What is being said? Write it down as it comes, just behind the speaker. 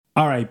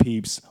All right,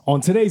 peeps.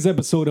 On today's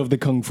episode of the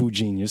Kung Fu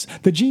Genius,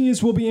 the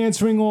genius will be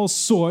answering all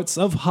sorts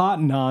of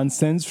hot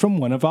nonsense from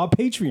one of our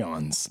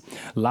Patreons.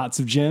 Lots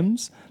of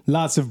gems,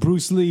 lots of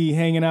Bruce Lee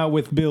hanging out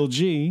with Bill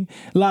G,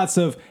 lots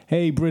of,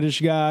 hey,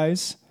 British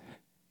guys.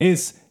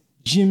 It's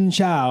Jim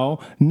Chow,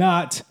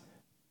 not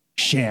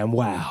Sham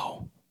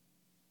Wow.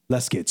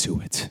 Let's get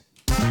to it.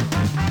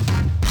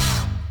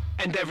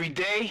 And every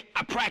day,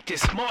 I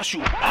practice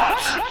martial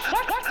arts.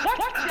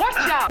 Watch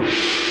out!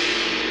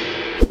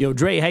 Yo,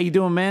 Dre, how you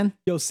doing, man?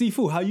 Yo,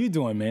 Sifu, how you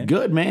doing, man?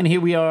 Good, man.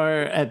 Here we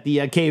are at the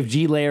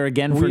KFG lair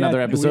again for another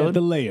episode. We're at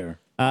the lair.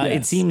 Yes.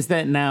 It seems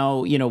that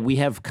now, we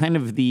have kind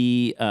of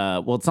the,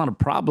 it's not a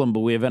problem, but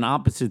we have an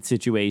opposite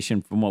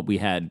situation from what we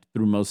had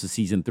through most of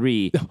season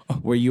 3,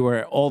 where you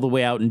were all the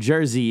way out in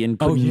Jersey and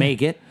couldn't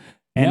make it.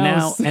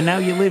 And now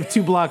you live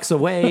 2 blocks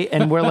away,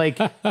 and we're like,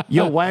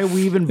 yo, why are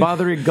we even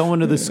bothering going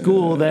to the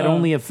school that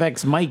only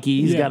affects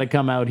Mikey? He's got to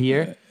come out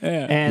here.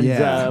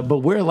 But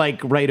we're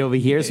like right over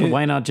here, so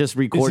why not just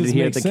record it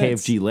here at the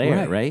KFG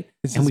lair, right?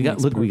 And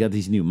we got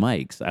these new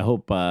mics. I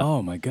hope.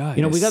 Oh my god!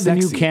 We got the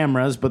new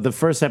cameras, but the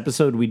first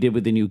episode we did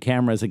with the new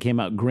cameras, it came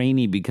out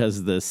grainy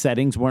because the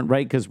settings weren't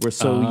right because we're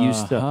so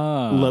used to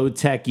low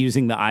tech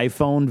using the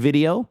iPhone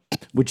video,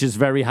 which is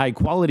very high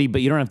quality,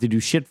 but you don't have to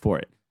do shit for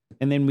it.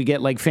 And then we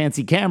get like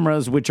fancy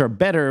cameras, which are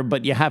better,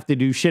 but you have to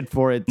do shit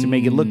for it to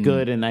make it look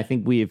good. And I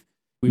think we've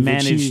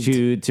managed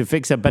to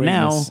fix it. But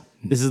now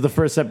this is the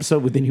first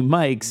episode with the new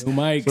mics.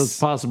 So it's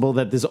possible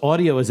that this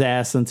audio is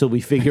ass until we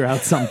figure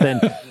out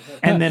something.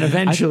 And then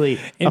eventually,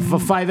 for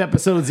 5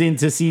 episodes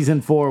into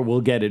season 4,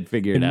 we'll get it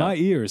figured out. In my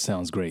ear, it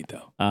sounds great,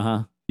 though.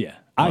 Uh-huh. Yeah.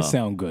 I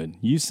sound good.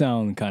 You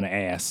sound kind of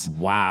ass.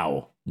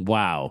 Wow.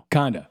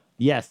 Kind of.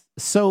 Yes.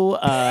 So,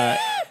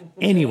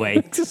 anyway,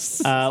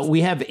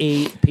 we have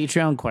a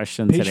Patreon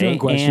question today.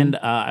 And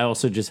I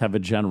also just have a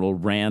general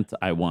rant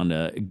I want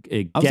to get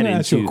into. I was going to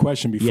ask you a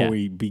question before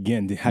we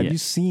begin. Have you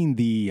seen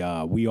the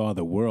We Are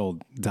the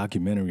World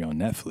documentary on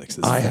Netflix?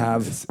 I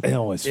have. It's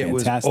It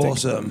was fantastic.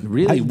 awesome.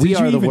 Really? Did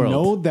you even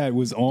know that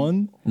was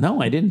on?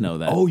 No, I didn't know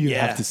that. Oh, you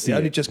have to see it. it.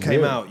 only just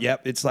came out.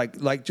 Yep. It's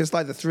like just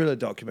like the Thriller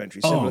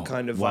documentary, similar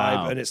kind of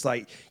vibe. And it's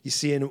like you're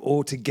seeing them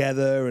all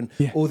together and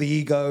all the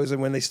egos,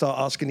 and when they start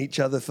asking each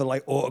other for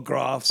like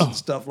autographs and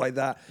stuff like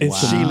that.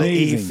 It's Sheila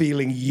E. amazing.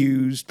 feeling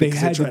used. They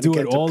had to do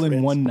it all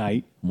in one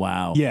night.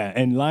 Wow. Yeah,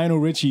 and Lionel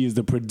Richie is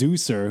the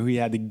producer who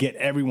had to get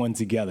everyone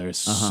together. It's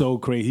so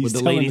crazy. He's With the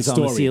telling ladies the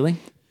story. on the ceiling?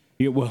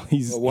 Yeah, well,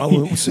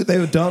 They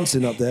were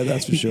dancing up there,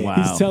 that's for sure. Wow.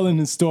 He's telling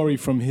the story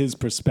from his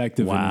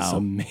perspective. Wow. And it's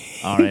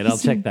amazing. All right, I'll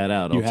check that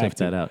out. You have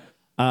to.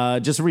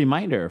 Just a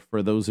reminder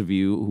for those of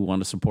you who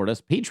want to support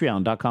us,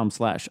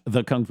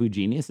 patreon.com/The Kung Fu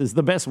Genius is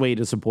the best way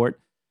to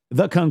support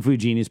the Kung Fu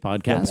Genius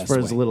podcast. For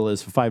as little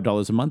as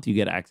 $5 a month, you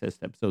get access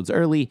to episodes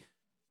early,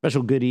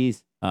 special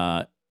goodies,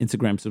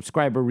 Instagram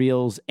subscriber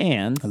reels,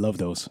 and I love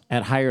those.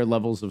 at higher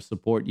levels of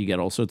support, you get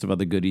all sorts of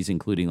other goodies,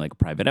 including like a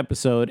private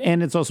episode.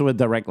 And it's also a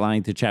direct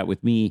line to chat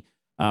with me.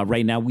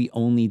 Right now, we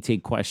only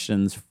take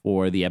questions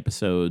for the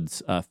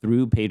episodes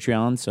through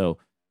Patreon. So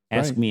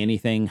Ask Me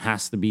Anything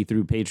has to be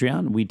through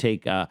Patreon.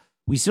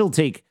 We still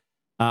take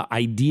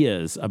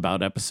ideas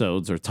about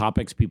episodes or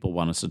topics people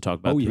want us to talk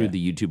about through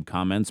the YouTube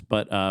comments.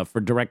 But for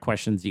direct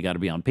questions, you got to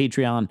be on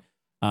Patreon.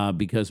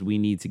 Because we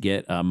need to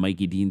get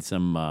Mikey Dean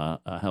some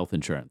health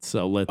insurance.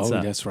 So let's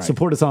that's right.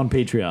 support us on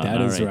Patreon. That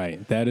is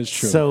right. That is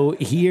true. So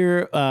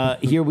here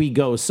we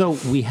go. So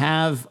we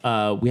have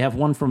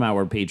one from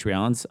our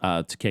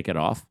Patreons to kick it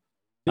off.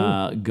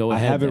 Go ahead. I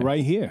have it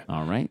right here.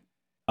 All right.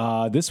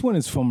 This one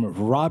is from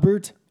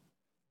Robert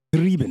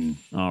Drieben.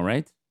 All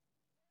right.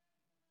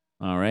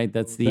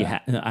 That's the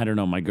I don't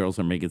know. My girls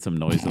are making some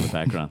noise in the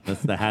background.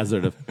 That's the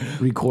hazard of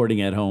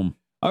recording at home.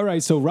 All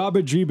right. So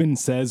Robert Drieben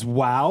says,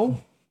 "Wow.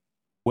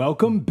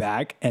 Welcome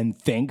back, and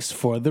thanks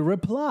for the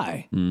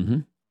reply." Mm-hmm.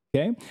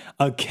 Okay.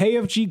 A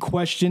KFG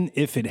question,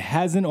 if it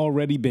hasn't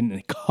already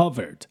been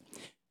covered.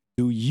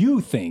 Do you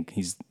think,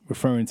 he's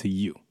referring to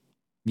you?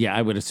 Yeah,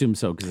 I would assume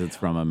so because it's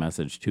from a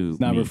message to It's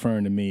not me.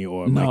 referring to me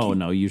or Mikey.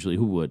 No, usually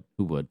who would?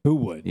 Who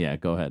would? Yeah,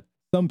 go ahead.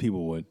 Some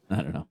people would. I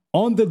don't know.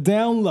 On the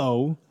down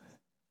low,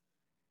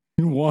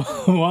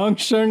 Wong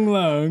Shun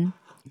Leung,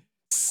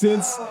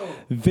 since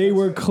they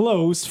were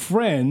close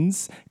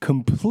friends,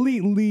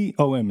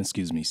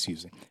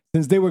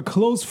 Since they were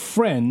close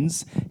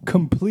friends,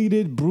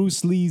 completed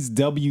Bruce Lee's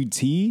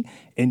WT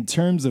in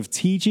terms of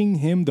teaching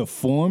him the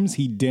forms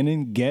he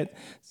didn't get,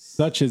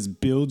 such as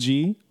Bill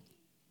G,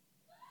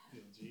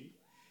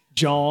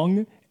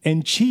 Jong,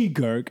 and Chi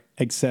Gurk,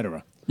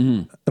 etc.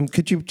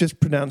 Could you just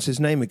pronounce his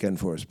name again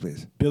for us,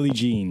 please? Billie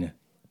Jean.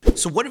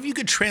 So what if you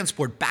could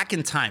transport back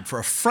in time for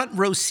a front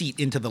row seat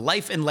into the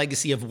life and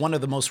legacy of one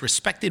of the most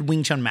respected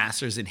Wing Chun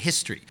masters in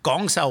history?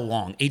 Gong Sao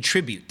Wong, a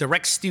tribute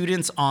direct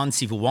students on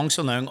Sifu Wong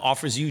Sao Leung,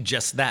 offers you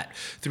just that.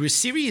 Through a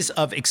series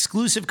of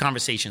exclusive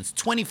conversations,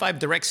 25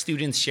 direct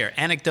students share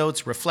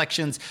anecdotes,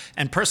 reflections,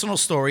 and personal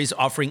stories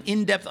offering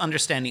in-depth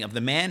understanding of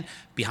the man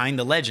behind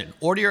the legend.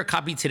 Order your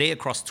copy today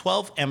across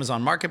 12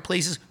 Amazon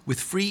marketplaces with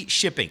free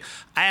shipping.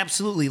 I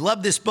absolutely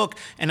love this book,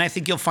 and I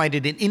think you'll find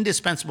it an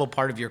indispensable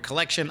part of your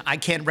collection. I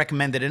can't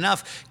recommend it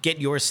enough. Get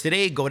yours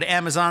today. Go to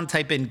Amazon,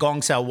 type in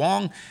Gong Sao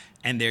Wong,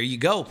 and there you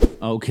go.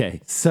 Okay,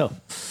 so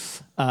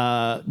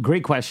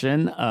great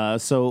question.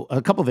 So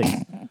a couple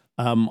things.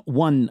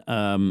 One,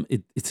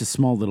 it's a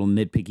small little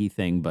nitpicky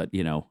thing, but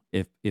you know,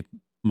 if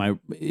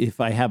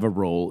I have a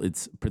role,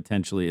 it's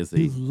potentially as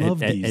a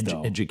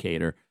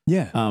educator.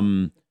 Yeah.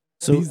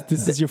 So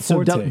this is your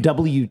forte. So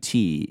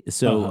WT.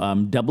 So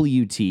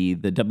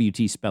WT, the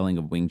WT spelling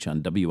of Wing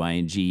Chun,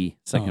 WING,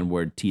 second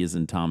word T as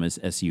in Thomas,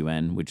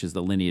 SUN, which is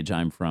the lineage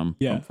I'm from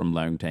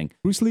Leung.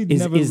 Bruce Lee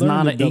never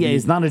learned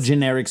it's not a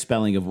generic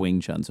spelling of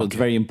Wing Chun. So it's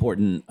very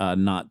important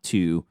not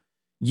to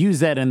use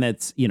that. And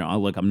that's, you know,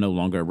 look, I'm no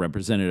longer a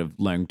representative of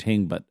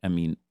Leung, but I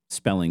mean,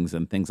 spellings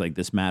and things like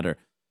this matter.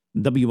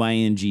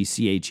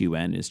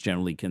 WINGCHUN is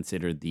generally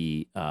considered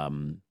the,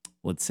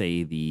 let's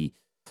say, the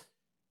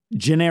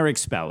generic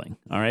spelling,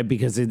 all right,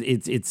 because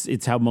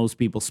it's how most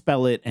people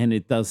spell it, and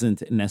it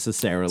doesn't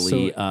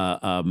necessarily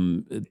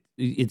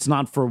it's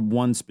not for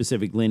one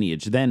specific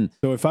lineage. Then,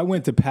 so if I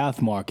went to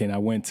Pathmark and I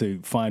went to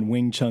find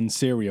Wing Chun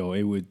cereal,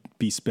 it would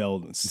be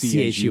spelled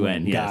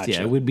CHUN. Yes, gotcha.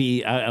 yeah, it would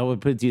be. I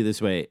would put it to you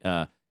this way: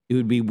 it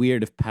would be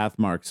weird if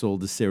Pathmark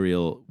sold a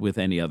cereal with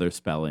any other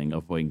spelling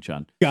of Wing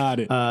Chun. Got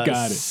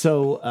it.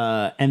 So,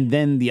 and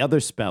then the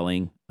other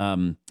spelling,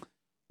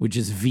 which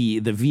is the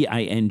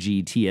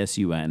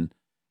VINGTSUN.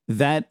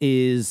 That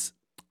is,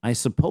 I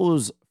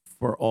suppose,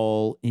 for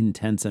all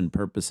intents and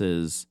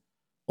purposes,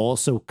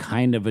 also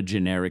kind of a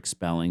generic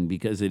spelling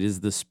because it is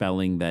the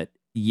spelling that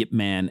Yip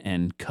Man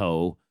and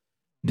Co.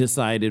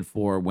 decided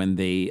for when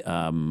they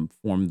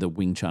formed the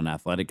Wing Chun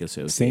Athletic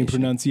Association.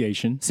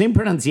 Same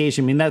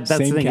pronunciation. I mean, that's the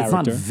thing. Character. It's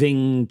not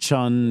Ving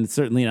Chun,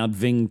 certainly not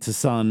Ving to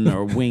Sun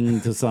or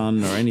Wing to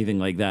Sun or anything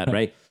like that,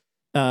 right?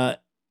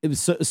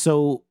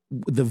 So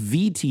the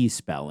VT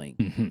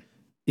spelling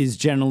is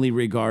generally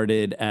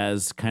regarded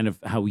as kind of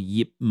how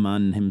Yip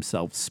Man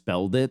himself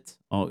spelled it.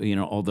 You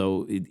know,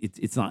 although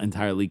it's not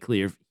entirely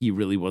clear if he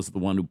really was the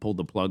one who pulled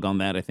the plug on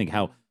that. I think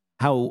how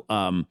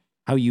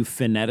you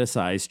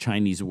phoneticize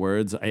Chinese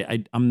words,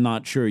 I'm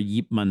not sure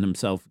Yip Man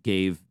himself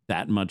gave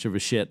that much of a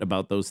shit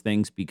about those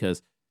things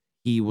because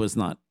he was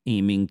not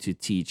aiming to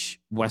teach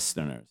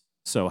Westerners.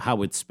 So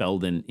how it's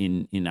spelled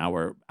in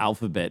our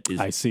alphabet is,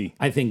 I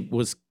think,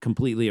 was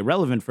completely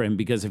irrelevant for him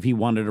because if he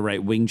wanted to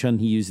write Wing Chun,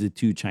 he used the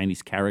two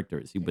Chinese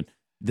characters. He would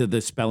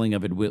the spelling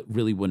of it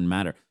really wouldn't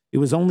matter. It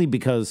was only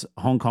because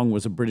Hong Kong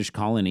was a British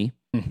colony.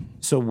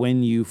 So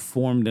when you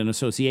formed an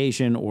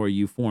association or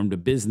you formed a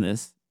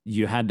business,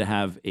 you had to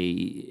have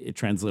a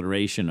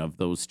transliteration of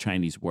those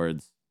Chinese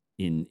words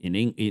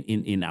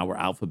in our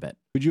alphabet.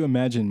 Could you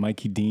imagine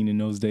Mikey Dean in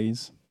those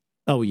days?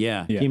 Oh,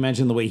 yeah. Can you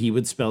imagine the way he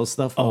would spell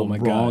stuff all my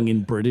wrong God.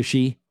 and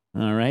Britishy?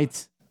 All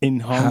right. In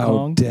Hong How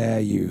Kong? dare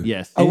you?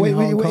 Yes. Oh, wait,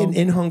 Hong Kong?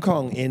 in Hong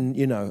Kong, in,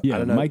 you know, Yeah, I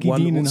don't know, Mikey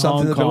Dean in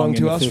something Hong that belonged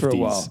Kong to in the us for a 50s.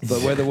 while,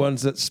 but we're the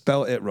ones that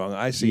spelt it wrong.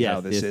 I see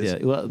how this is. Yeah.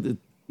 Well,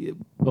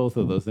 both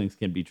of those things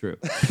can be true.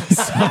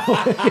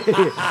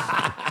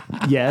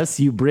 Yes,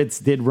 you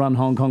Brits did run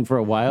Hong Kong for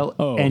a while,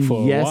 and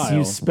for a yes, while.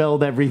 you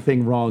spelled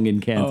everything wrong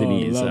in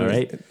Cantonese. love All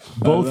it.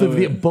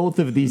 right, both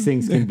of these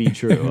things can be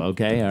true.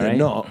 Okay, all They're right.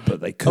 not, but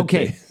they could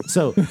Okay, be.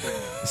 so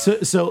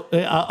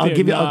I'll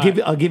give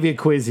you a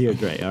quiz here,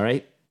 Dre. All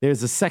right,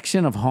 there's a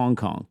section of Hong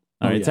Kong.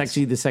 All right, it's yes.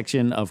 actually the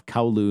section of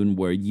Kowloon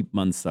where Yip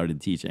Man started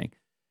teaching,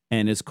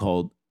 and it's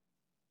called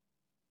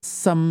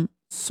Some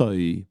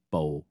Soi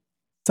Bo.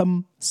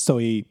 Some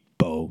soy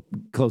bo.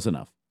 Close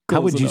enough.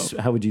 Close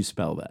How would you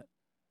spell that?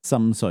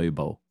 Some Soi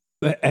Bo.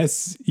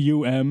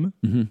 SUM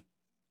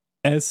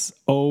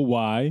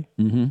SOY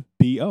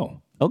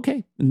BO.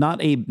 Okay,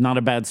 not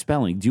a bad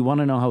spelling. Do you want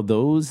to know how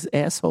those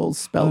assholes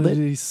spelled How it?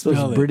 did they spell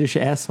those it? British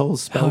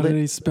assholes How spelled do it.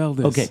 they spell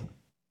this? Okay,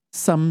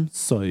 Some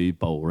Soi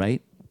Bo,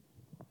 right?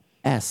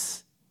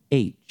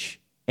 SHAM.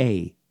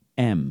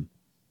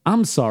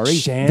 I'm sorry,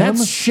 Sham?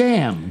 that's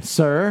sham,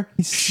 sir.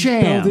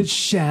 Sham. spelled it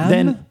sham?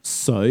 Then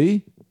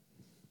soy,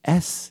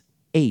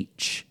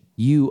 SHUI.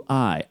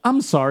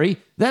 I'm sorry,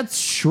 that's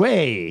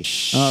shui.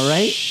 All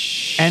right,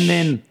 and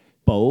then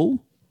bo,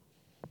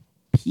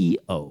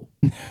 PO.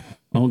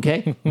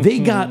 Okay, they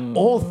got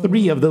all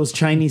three of those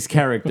Chinese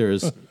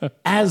characters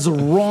as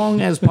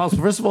wrong as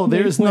possible. First of all,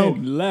 there's no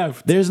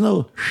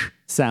sh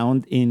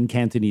sound in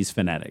Cantonese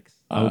phonetics.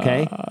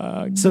 Okay,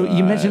 so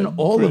you imagine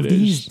all of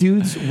these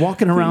dudes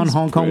walking around These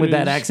Hong Kong with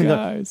that British accent.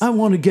 guys. Go, I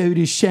want to go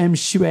to Sham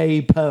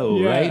Shui Po,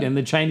 Yeah. right? And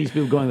the Chinese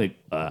people going like,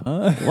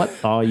 "What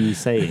are you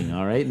saying?"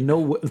 All right,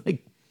 no,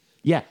 like,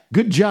 yeah,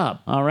 good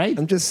job. All right,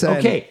 I'm just saying.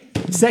 Okay,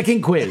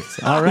 second quiz.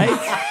 All right.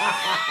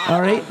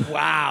 All right.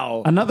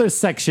 Wow. Another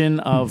section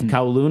of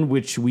Kowloon,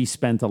 which we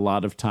spent a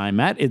lot of time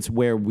at, it's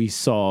where we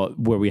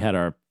had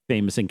our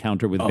famous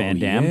encounter with Van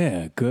Damme.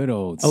 Yeah, good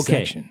old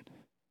section.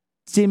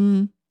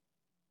 Jim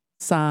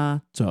Sa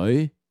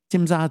Choi.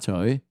 Jim Sa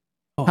Choi.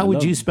 How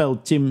would you spell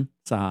Jim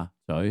Sa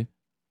Choi?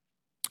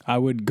 I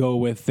would go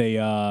with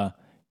a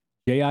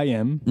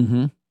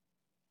JIM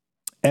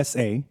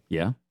SA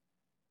Yeah.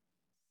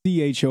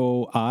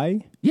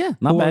 CHOI. Yeah,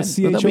 not Or bad.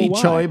 Well, that'd be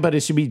CHOY. Choi, but it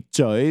should be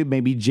Choi,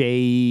 maybe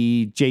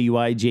JUI,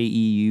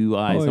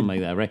 JEUI, something like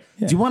that, right?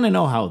 Yeah. Do you want to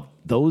know how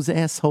those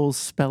assholes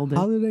spelled it?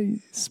 How do they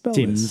spell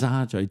Jim this?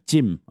 Sa Choi.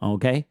 Jim,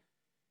 okay?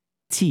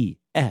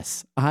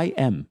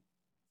 TSIM.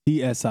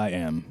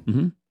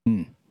 TSIM.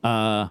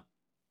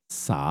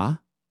 Sa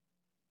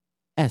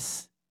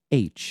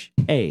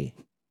SHA.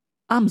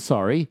 I'm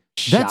sorry.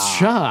 That's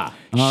Sha.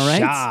 All right.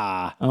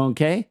 Sha.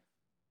 Okay.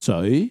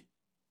 Choi.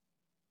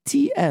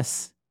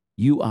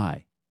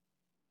 TSUI.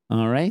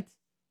 All right.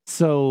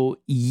 So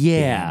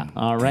yeah.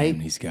 All right.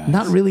 Damn these guys.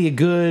 Not really a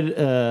good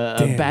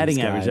batting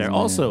these average guys, there. man.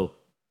 Also,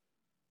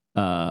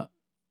 do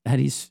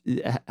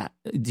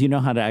you know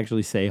how to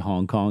actually say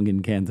Hong Kong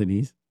in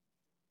Cantonese?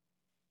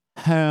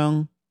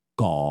 Hong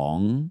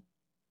Kong.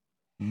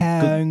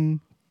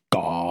 Hang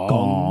Gong.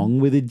 Gong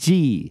with a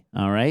G.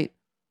 All right.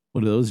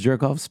 What do those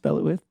jerk offs spell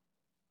it with?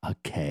 A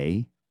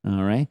K.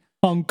 All right.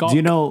 Hong Kong. Do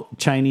you know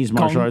Chinese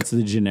martial Gong. arts is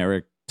a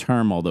generic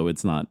term, although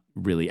it's not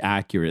really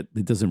accurate.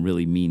 It doesn't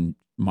really mean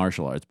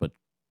martial arts, but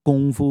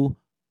Kung Fu,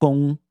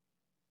 Gong.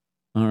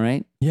 All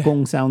right. Yeah.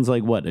 Gong sounds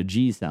like what? A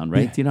G sound,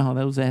 right? Yeah. Do you know how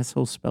those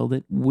assholes spelled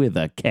it? With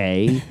a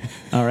K.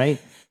 All right.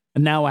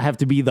 And now I have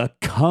to be the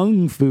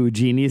Kung Fu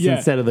genius Yeah.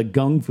 instead of the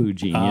Gung Fu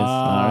genius. All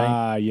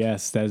right.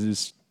 Yes, that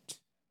is.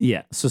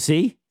 Yeah. So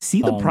see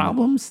the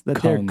problems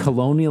that their Kung.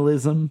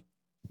 colonialism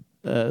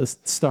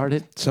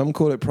started. Some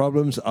call it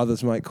problems,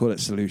 others might call it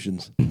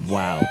solutions.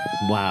 Wow.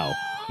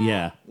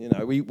 Yeah. You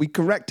know, we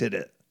corrected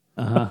it.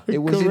 It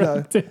was,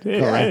 Corrected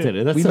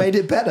it. That's we some- made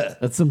it better.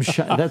 That's some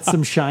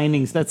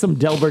Shinings. That's some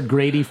Delbert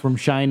Grady from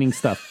Shining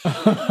stuff.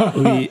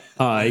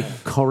 I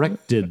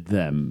corrected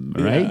them,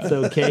 right? It's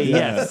okay.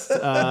 Yes.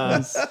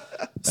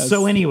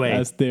 So anyway,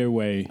 That's their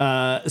way.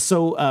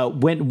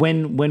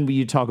 when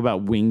you talk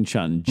about Wing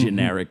Chun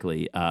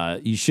generically,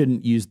 you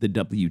shouldn't use the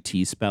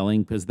WT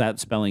spelling because that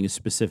spelling is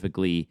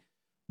specifically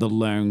the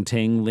Leung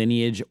Ting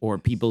lineage or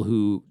people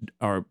who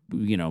are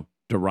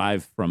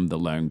derived from the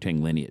Leung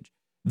Ting lineage.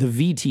 The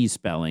VT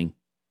spelling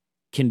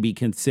can be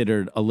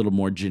considered a little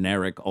more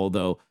generic,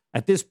 although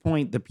at this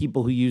point, the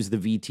people who use the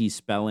VT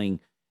spelling,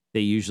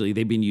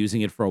 they've been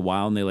using it for a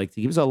while and they like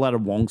to use a lot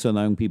of Wong Sun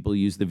Leung people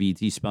use the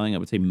VT spelling. I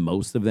would say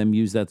most of them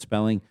use that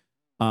spelling.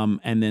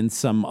 And then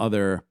some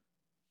other,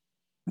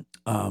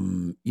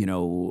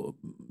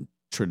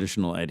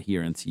 traditional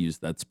adherents use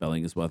that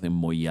spelling as well. I think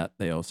Moyat,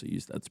 they also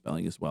use that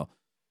spelling as well.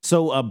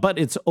 So, but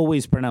it's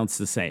always pronounced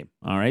the same.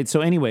 All right.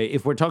 So anyway,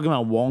 if we're talking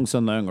about Wong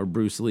Sun Leung or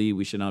Bruce Lee,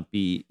 we should not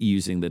be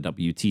using the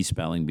WT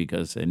spelling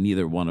because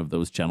neither one of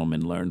those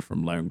gentlemen learned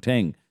from Leung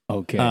Ting.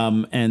 Okay.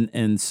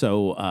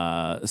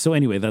 So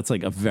anyway, that's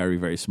like a very,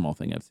 very small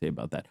thing I have to say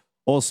about that.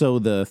 Also,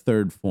 the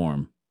third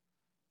form,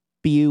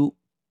 Biu,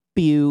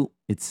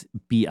 it's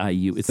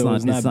BIU. It's So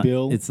not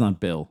Bill? It's not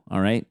Bill.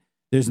 All right.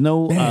 There's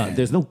no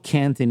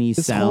Cantonese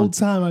this sound. whole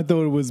time I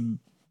thought it was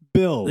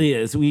Bill.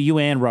 Yes, you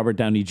and Robert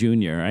Downey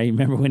Jr. I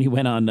remember when he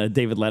went on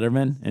David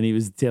Letterman and he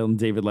was telling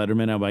David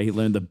Letterman about he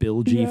learned the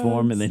Bill G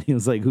form and then he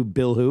was like, "Who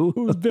Bill who?"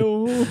 Who's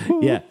Bill?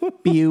 Yeah,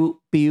 Biu,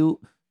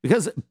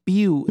 because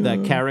Biu,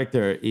 that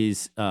character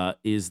is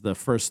the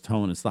first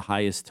tone. It's the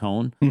highest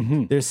tone.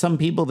 There's some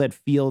people that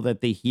feel that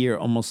they hear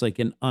almost like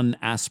an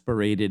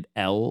unaspirated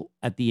L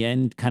at the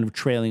end, kind of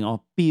trailing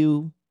off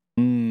Biu.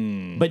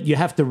 But you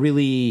have to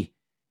really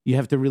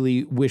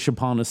wish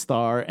upon a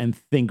star and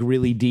think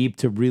really deep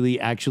to really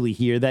actually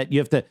hear that. You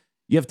have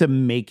to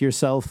make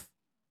yourself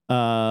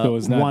So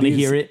it's not want to these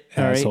hear it.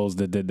 all right? assholes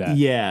that did that.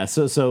 Yeah.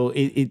 So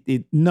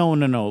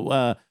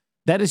no.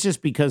 That is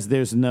just because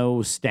there's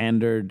no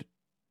standard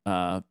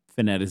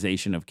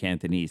phoneticization of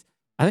Cantonese.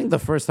 I think the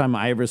first time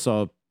I ever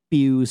saw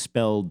Biu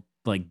spelled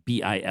like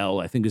BIL,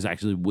 I think it was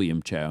actually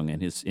William Cheung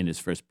in his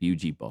first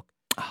Biuji book.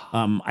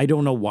 I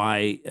don't know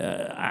why.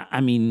 I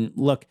mean,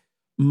 look,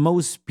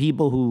 most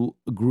people who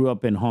grew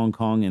up in Hong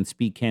Kong and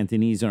speak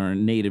Cantonese are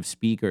native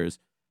speakers.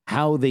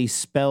 How they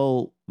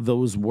spell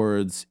those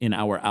words in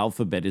our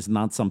alphabet is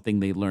not something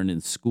they learn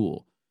in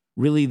school.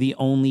 Really, the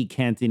only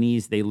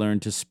Cantonese they learn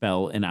to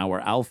spell in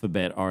our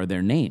alphabet are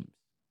their names.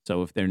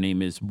 So if their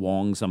name is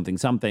Wong something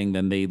something,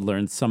 then they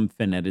learn some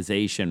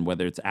phoneticization,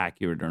 whether it's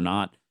accurate or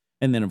not.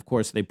 And then, of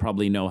course, they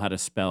probably know how to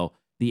spell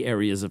the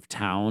areas of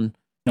town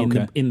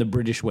in the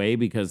British way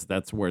because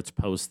that's where it's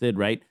posted,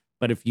 right?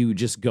 But if you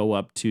just go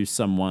up to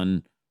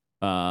someone,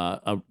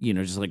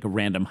 just like a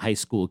random high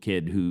school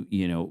kid who,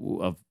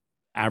 of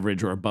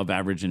average or above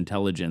average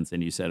intelligence,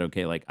 and you said,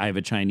 okay, like I have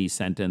a Chinese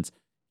sentence,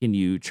 can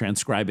you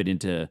transcribe it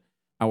into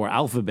our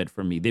alphabet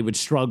for me? They would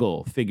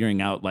struggle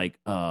figuring out like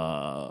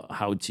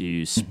how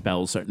to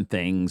spell certain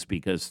things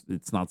because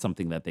it's not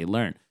something that they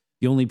learn.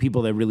 The only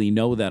people that really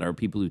know that are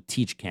people who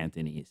teach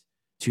Cantonese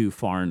to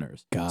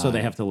foreigners. So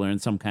they have to learn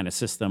some kind of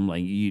system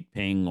like Yut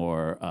Ping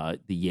or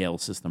the Yale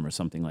system or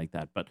something like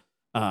that. But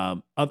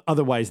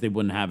otherwise, they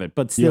wouldn't have it.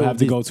 But still, you have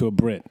to go to a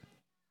Brit.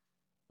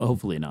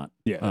 Hopefully not.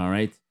 Yeah. All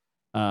right.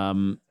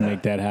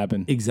 Make that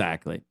happen.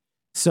 Exactly.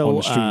 So,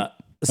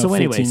 so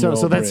anyway, so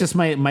that's Brit. just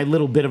my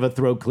little bit of a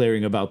throat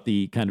clearing about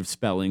the kind of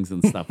spellings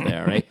and stuff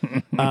there, right?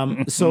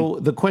 So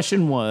the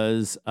question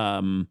was,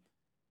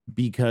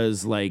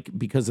 because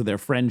of their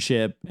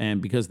friendship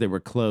and because they were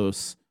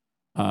close,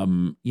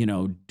 do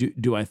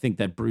I think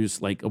that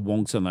Bruce, like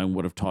Wong Sun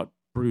would have taught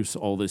Bruce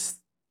all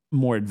this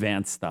more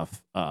advanced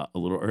stuff a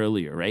little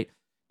earlier, right?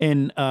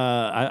 And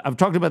I've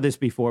talked about this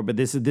before, but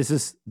this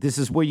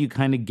is where you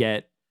kind of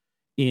get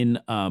in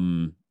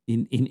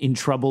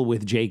trouble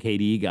with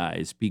JKD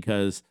guys,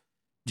 because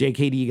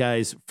JKD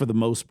guys, for the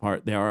most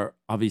part, there are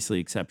obviously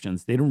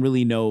exceptions. They don't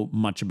really know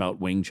much about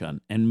Wing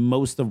Chun, and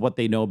most of what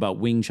they know about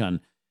Wing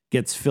Chun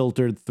gets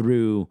filtered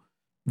through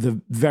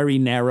the very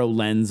narrow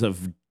lens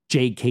of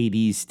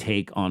JKD's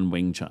take on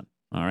Wing Chun.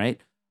 All right.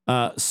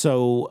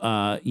 So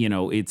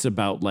it's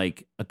about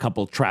like a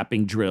couple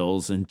trapping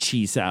drills and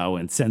chi sao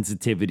and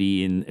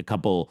sensitivity and a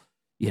couple,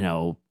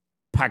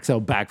 pak sao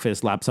back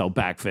fist, lap sao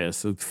back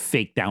fist,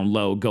 fake down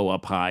low, go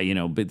up high,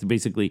 but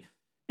basically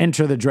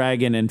Enter the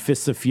Dragon and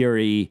Fists of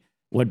Fury.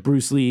 What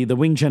Bruce Lee, the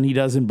Wing Chun he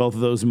does in both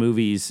of those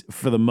movies,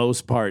 for the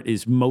most part,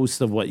 is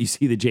most of what you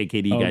see the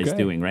JKD guys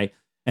doing, right?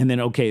 And then,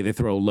 they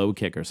throw a low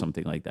kick or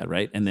something like that,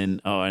 right? And then,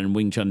 and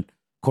Wing Chun,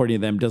 according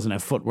to them, doesn't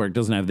have footwork,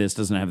 doesn't have this,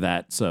 doesn't have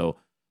that. So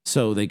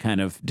they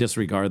kind of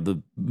disregard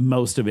the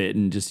most of it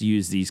and just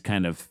use these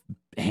kind of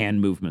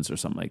hand movements or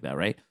something like that,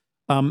 right?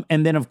 And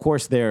then, of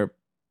course,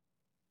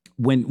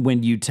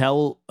 when you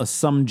tell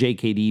some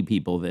JKD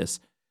people this,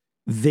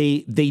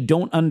 they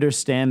don't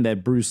understand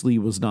that Bruce Lee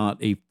was not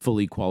a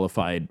fully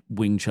qualified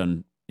Wing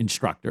Chun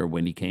instructor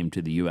when he came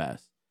to the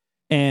U.S.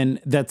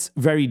 And that's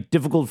very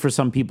difficult for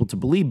some people to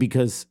believe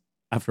because,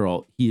 after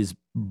all, he is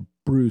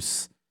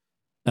Bruce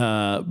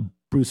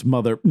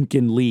Mother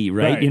Lee,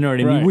 right? You know what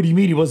I mean? Right. What do you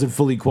mean he wasn't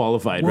fully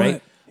qualified, What?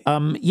 right?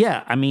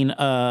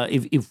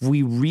 If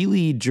we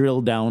really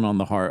drill down on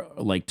the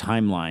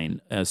timeline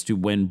as to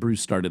when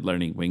Bruce started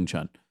learning Wing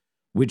Chun,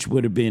 which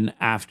would have been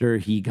after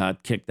he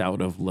got kicked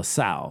out of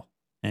LaSalle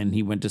and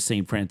he went to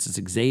St. Francis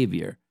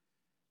Xavier,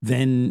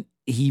 then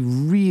he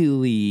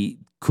really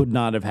could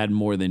not have had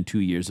more than 2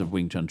 years of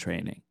Wing Chun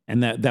training.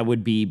 And that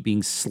would be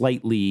being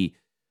slightly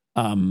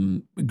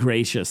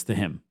gracious to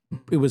him.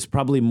 It was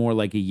probably more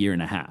like a year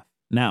and a half.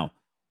 Now,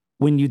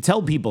 when you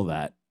tell people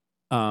that,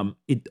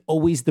 it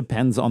always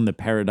depends on the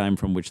paradigm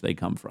from which they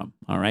come from,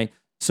 all right?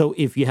 So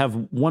if you have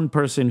one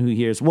person who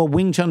hears, well,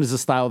 Wing Chun is a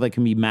style that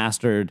can be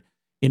mastered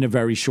in a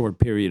very short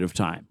period of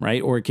time,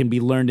 right? Or it can be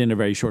learned in a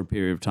very short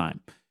period of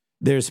time.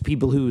 There's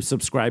people who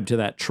subscribe to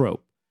that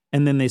trope.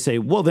 And then they say,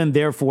 well, then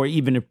therefore,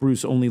 even if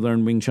Bruce only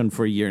learned Wing Chun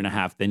for a year and a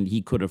half, then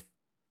he could have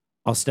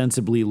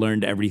ostensibly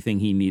learned everything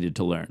he needed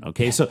to learn,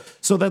 okay? So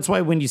that's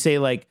why when you say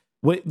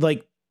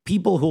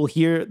people who'll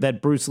hear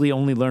that Bruce Lee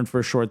only learned for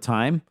a short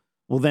time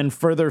will then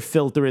further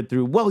filter it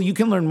through, well, you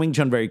can learn Wing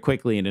Chun very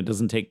quickly and it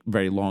doesn't take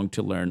very long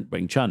to learn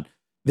Wing Chun.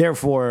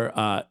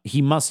 Therefore,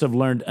 he must have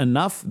learned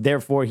enough.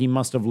 Therefore, he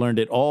must have learned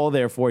it all.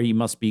 Therefore, he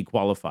must be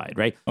qualified,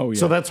 right? Oh, yeah.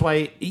 So that's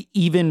why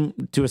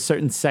even to a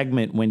certain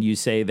segment, when you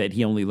say that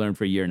he only learned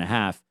for a year and a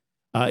half,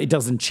 it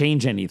doesn't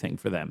change anything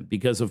for them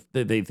because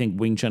they think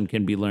Wing Chun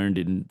can be learned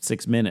in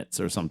 6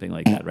 minutes or something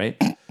like that,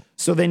 right?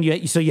 So then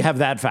you have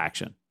that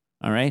faction,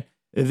 all right?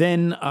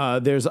 Then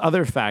there's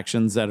other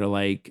factions that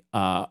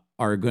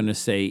are going to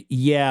say,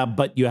 yeah,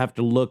 but you have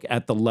to look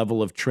at the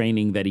level of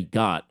training that he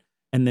got.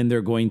 And then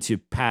they're going to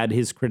pad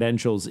his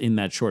credentials in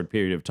that short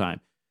period of time.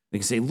 They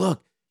can say,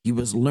 look, he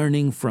was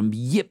learning from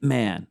Yip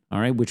Man, all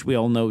right, which we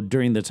all know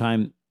during the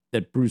time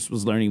that Bruce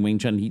was learning Wing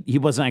Chun, he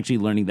wasn't actually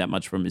learning that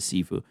much from his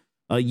Sifu.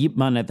 Yip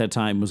Man at that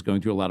time was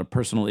going through a lot of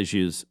personal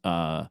issues,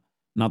 not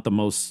the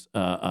most,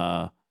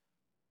 I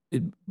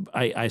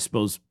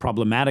suppose,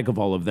 problematic of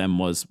all of them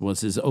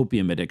was his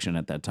opium addiction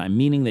at that time,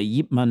 meaning that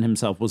Yip Man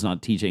himself was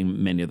not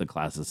teaching many of the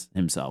classes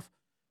himself.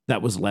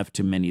 That was left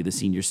to many of the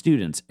senior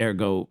students,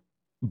 ergo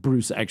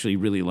Bruce actually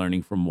really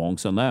learning from Wong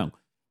Sun Leung.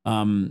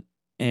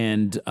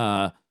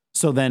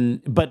 So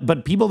then,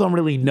 but people don't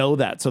really know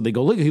that. So they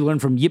go, look, he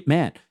learned from Yip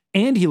Man,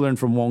 and he learned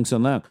from Wong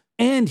Sun Leung,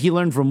 and he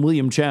learned from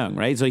William Cheung,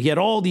 right? So he had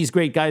all these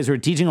great guys who are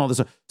teaching all this.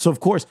 So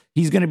of course,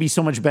 he's going to be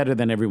so much better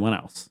than everyone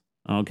else,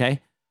 okay?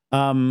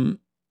 When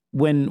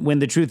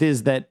the truth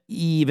is that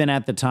even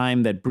at the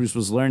time that Bruce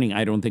was learning,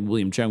 I don't think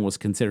William Cheung was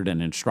considered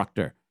an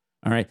instructor,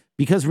 all right?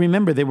 Because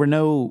remember, there were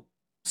no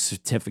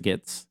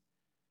certificates.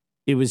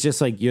 It was just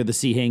like you're the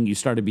Sihing, you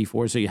started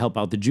before, so you help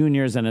out the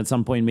juniors, and at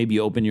some point maybe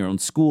you open your own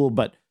school,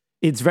 but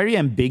it's very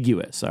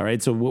ambiguous, all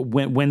right? So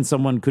when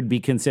someone could be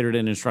considered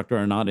an instructor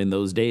or not in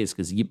those days,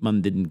 because Yip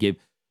Man didn't give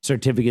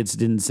certificates,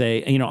 didn't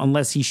say,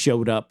 unless he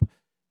showed up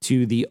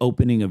to the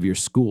opening of your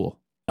school,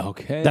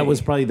 Okay. That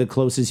was probably the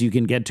closest you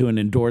can get to an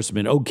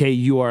endorsement. Okay,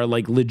 you are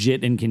like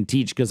legit and can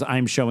teach because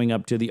I'm showing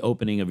up to the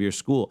opening of your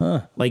school.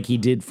 Like he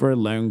did for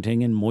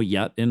Leung and Mo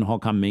Yat and Ho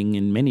Kam Ming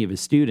and many of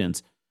his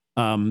students.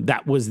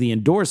 That was the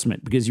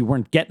endorsement because you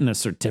weren't getting a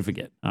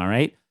certificate. All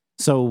right.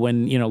 So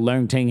when,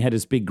 Leung had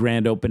his big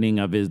grand opening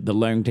of the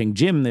Leung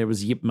gym, there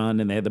was Yip Man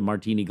and they had the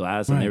martini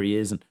glass and there he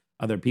is. And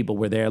other people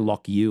were there,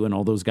 Lok Yu and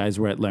all those guys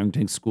were at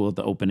Leung school at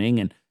the opening.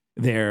 And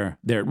there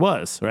it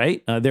was,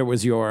 right? There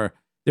was your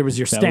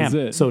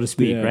stamp, so to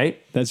speak, right?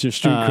 That's your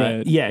street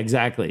cred. Yeah,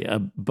 exactly.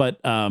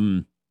 But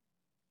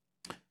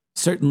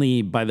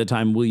certainly by the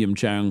time William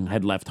Cheung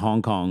had left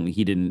Hong Kong,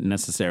 he didn't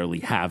necessarily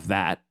have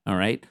that, all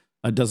right?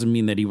 Doesn't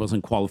mean that he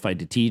wasn't qualified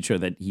to teach or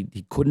that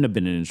he couldn't have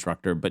been an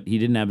instructor, but he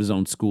didn't have his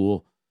own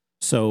school.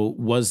 So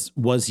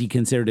was he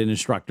considered an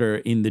instructor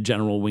in the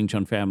general Wing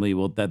Chun family?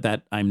 Well,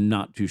 that I'm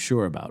not too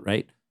sure about,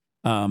 right?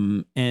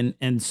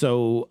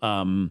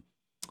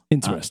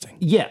 Interesting.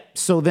 Yeah.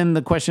 So then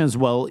the question is,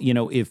 well,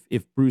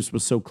 if Bruce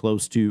was so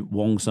close to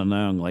Wong Sun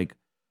Leung, like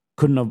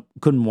couldn't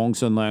Wong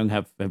Sun Leung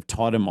have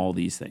taught him all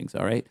these things?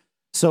 All right.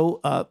 So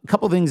a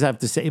couple of things I have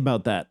to say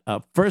about that.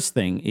 First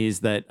thing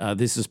is that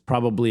this is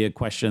probably a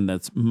question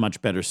that's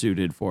much better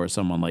suited for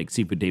someone like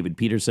Sifu David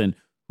Peterson,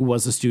 who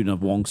was a student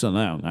of Wong Sun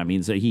Leung. I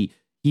mean, so he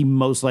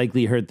most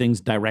likely heard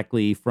things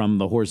directly from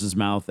the horse's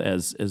mouth,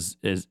 as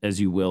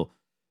you will,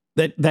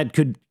 that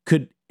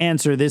could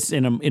answer this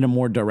in a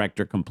more direct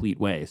or complete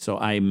way. So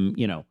I'm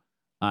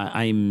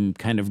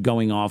kind of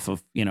going off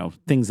of,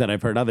 things that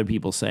I've heard other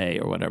people say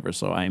or whatever.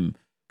 So I'm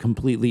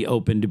completely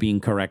open to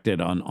being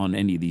corrected on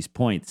any of these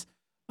points.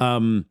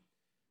 The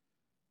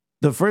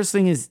first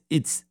thing is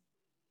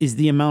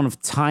the amount of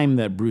time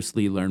that Bruce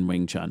Lee learned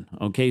Wing Chun.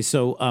 Okay.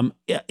 So,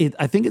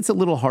 I think it's a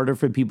little harder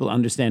for people to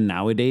understand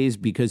nowadays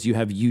because you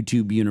have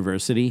YouTube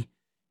University.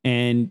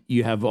 And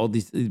you have all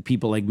these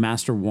people like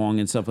Master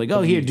Wong and stuff like,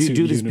 oh, here,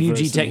 do this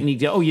Buji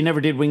technique. Oh, you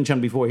never did Wing Chun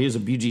before. Here's a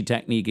Buji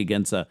technique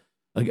against a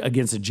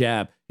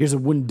jab. Here's a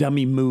Wun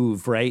dummy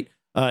move, right?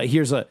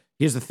 Here's the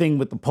thing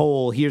with the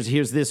pole.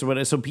 Here's this or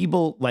whatever. So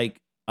people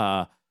like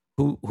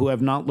who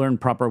have not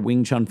learned proper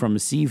Wing Chun from a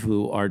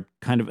Sifu are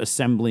kind of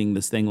assembling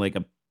this thing like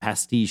a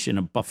pastiche in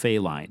a buffet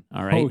line.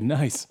 All right. Oh,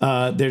 nice.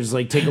 There's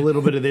like take a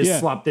little bit of this,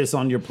 slop this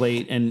on your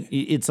plate, and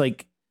it's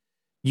like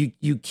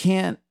you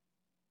can't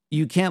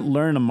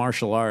learn a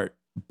martial art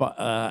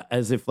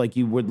as if like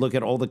you would look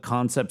at all the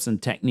concepts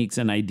and techniques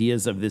and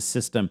ideas of this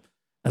system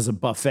as a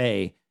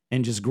buffet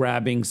and just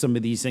grabbing some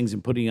of these things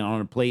and putting it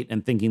on a plate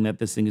and thinking that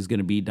this thing is going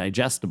to be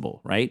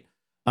digestible, right?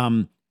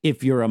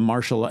 If you're a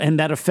and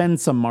that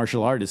offends some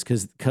martial artists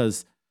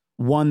because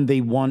one, they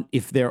want,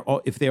 if they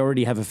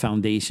already have a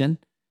foundation,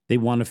 they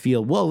want to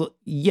feel, well,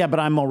 yeah, but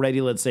I'm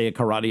already, let's say, a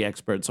karate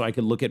expert, so I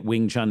could look at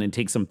Wing Chun and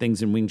take some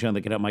things in Wing Chun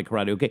that could help my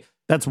karate. Okay,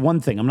 that's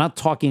one thing. I'm not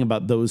talking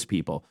about those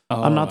people.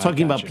 I'm not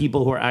talking about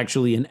people who are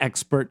actually an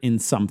expert in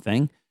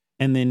something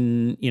and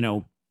then,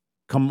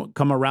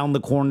 come around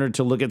the corner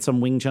to look at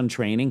some Wing Chun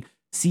training,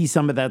 see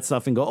some of that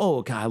stuff and go,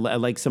 oh, God, I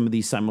like some of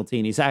these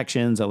simultaneous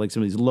actions. I like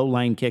some of these low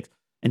line kicks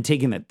and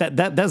taking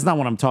that's not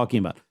what I'm talking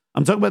about.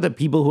 I'm talking about the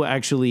people who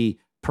actually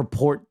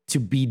purport to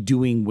be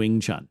doing Wing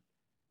Chun.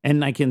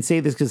 And I can say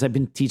this because I've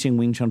been teaching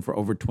Wing Chun for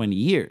over 20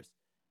 years.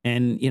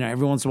 And,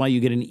 every once in a while you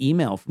get an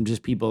email from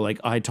just people like,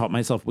 oh, I taught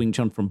myself Wing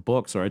Chun from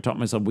books, or I taught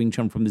myself Wing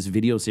Chun from this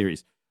video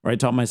series, or I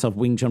taught myself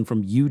Wing Chun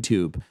from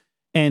YouTube.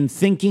 And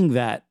thinking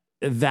that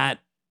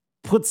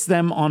puts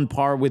them on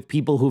par with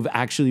people who've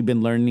actually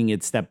been learning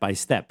it step by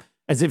step.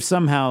 As if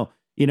somehow,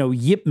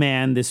 Yip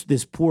Man,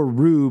 this poor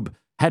rube,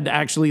 had to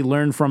actually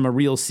learn from a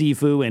real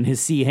Sifu and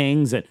his Si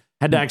Hangs that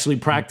had to actually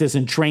practice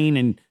and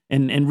train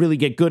and really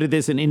get good at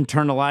this and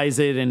internalize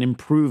it and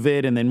improve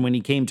it. And then when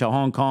he came to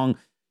Hong Kong,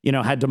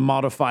 had to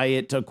modify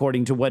it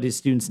according to what his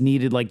students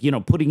needed, like,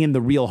 putting in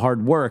the real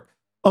hard work.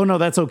 Oh, no,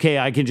 that's okay.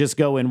 I can just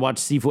go and watch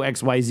Sifu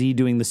XYZ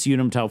doing the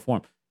Sunum Tao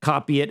form,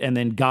 copy it, and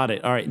then got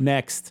it. All right,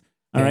 next.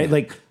 All right.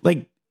 Like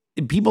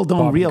people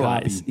don't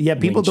realize. Yeah,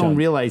 people don't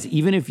realize,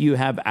 even if you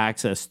have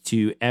access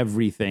to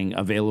everything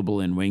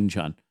available in Wing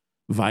Chun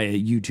via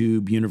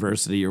YouTube,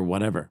 University, or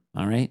whatever,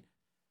 all right?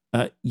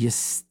 You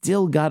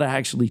still got to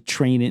actually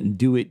train it and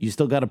do it. You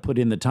still got to put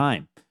in the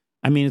time.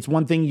 I mean, it's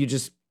one thing you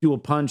just do a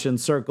punch and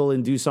circle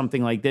and do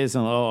something like this.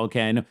 And, oh,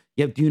 okay, I know.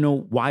 Yeah, do you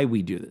know why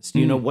we do this? Do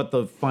you know what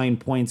the fine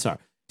points are?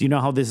 Do you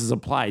know how this is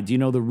applied? Do you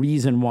know the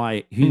reason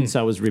why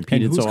Hunsao is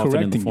repeated so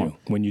often in the form?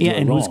 When you do it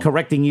and wrong? Who's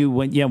correcting you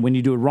when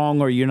you do it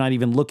wrong or you're not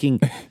even looking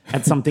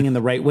at something in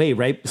the right way,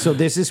 right? So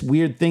there's this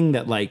weird thing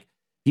that like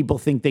people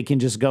think they can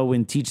just go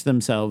and teach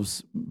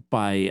themselves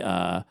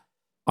by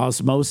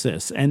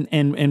osmosis.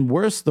 And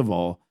worst of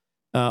all,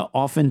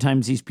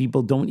 oftentimes these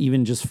people don't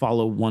even just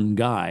follow one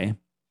guy.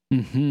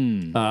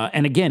 Mm-hmm.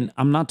 And again,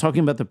 I'm not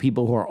talking about the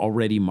people who are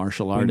already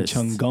martial artists.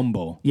 Wing Chun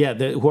Gumbo. Yeah,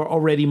 who are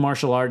already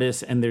martial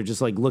artists and they're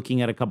just like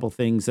looking at a couple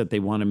things that they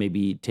want to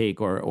maybe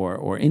take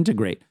or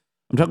integrate.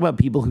 I'm talking about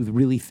people who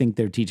really think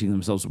they're teaching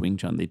themselves Wing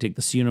Chun. They take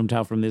the Sunum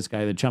Tao from this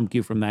guy, the Chum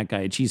Kyu from that guy,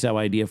 a Chi Sao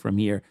idea from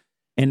here,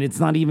 and it's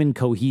not even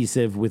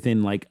cohesive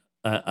within like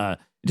a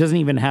It doesn't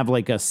even have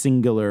like a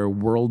singular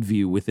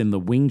worldview within the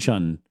Wing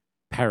Chun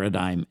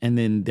paradigm. And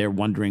then they're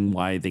wondering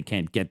why they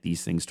can't get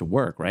these things to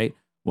work, right?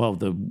 Well,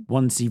 the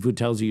one Sifu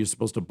tells you you're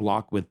supposed to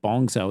block with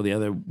Bong Sao. The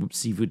other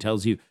Sifu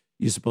tells you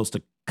you're supposed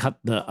to cut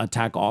the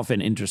attack off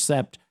and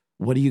intercept.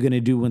 What are you going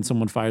to do when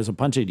someone fires a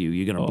punch at you?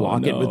 You're going to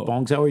block it with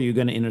Bong Sao, or you're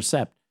going to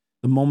intercept?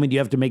 The moment you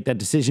have to make that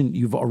decision,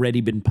 you've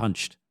already been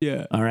punched.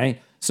 Yeah. All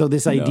right. So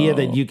this idea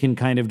that you can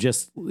kind of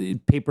just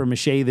paper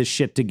mache this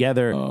shit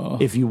together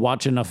if you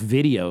watch enough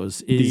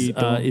videos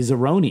is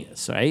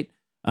erroneous, right?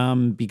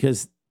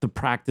 Because the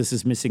practice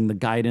is missing, the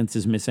guidance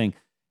is missing.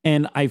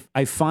 And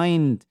I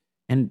find,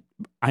 and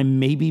I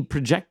may be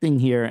projecting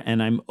here,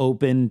 and I'm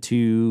open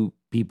to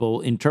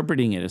people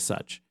interpreting it as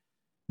such.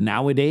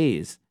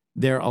 Nowadays,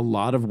 there are a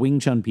lot of Wing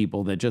Chun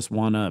people that just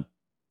want to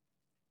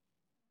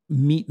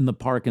meet in the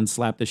park and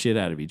slap the shit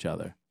out of each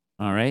other.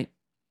 All right.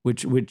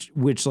 Which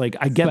like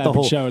I get the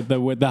whole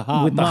with the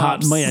hot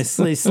mops.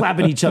 They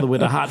slapping each other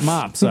with the hot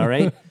mops. All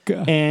right.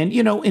 And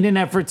in an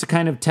effort to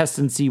kind of test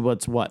and see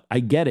what's what. I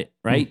get it.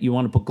 Right. You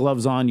want to put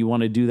gloves on. You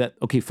want to do that.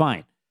 Okay,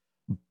 fine.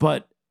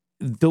 But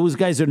those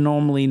guys are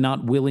normally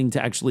not willing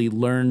to actually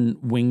learn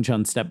Wing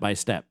Chun step by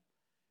step.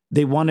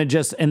 They want to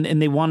just, and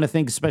they want to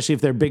think, especially if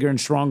they're bigger and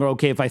stronger,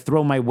 okay, if I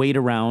throw my weight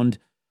around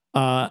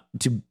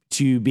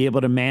to be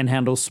able to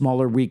manhandle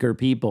smaller, weaker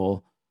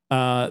people,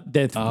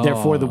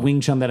 therefore the Wing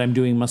Chun that I'm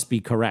doing must be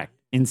correct.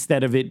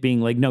 Instead of it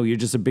being like, no, you're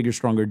just a bigger,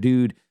 stronger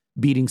dude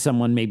beating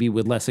someone maybe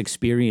with less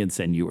experience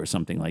than you or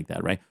something like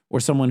that, right? Or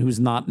someone who's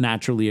not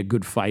naturally a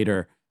good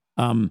fighter.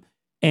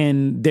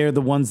 And they're the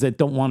ones that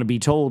don't want to be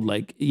told,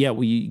 like, yeah,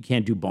 well, you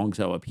can't do Bong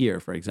Sao up here,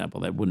 for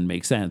example. That wouldn't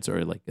make sense.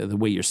 Or like the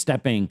way you're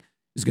stepping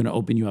is going to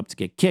open you up to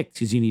get kicked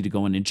because you need to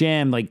go in and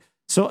jam. Like,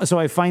 so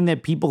I find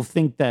that people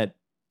think that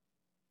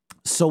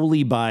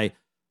solely by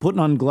putting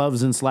on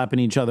gloves and slapping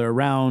each other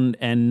around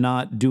and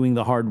not doing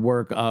the hard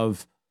work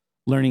of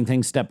learning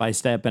things step by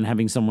step and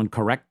having someone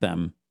correct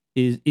them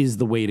is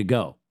the way to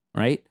go,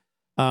 right?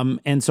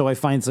 And so I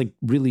find it's like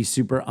really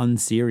super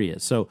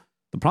unserious. So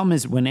the problem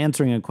is when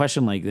answering a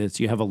question like this,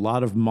 you have a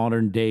lot of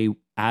modern day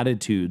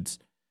attitudes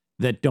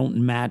that don't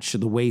match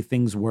the way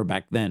things were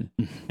back then.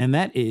 And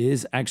that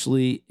is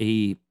actually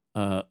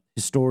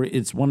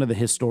it's one of the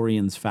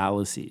historian's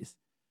fallacies,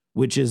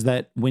 which is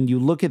that when you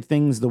look at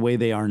things the way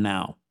they are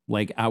now,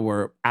 like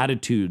our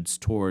attitudes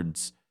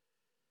towards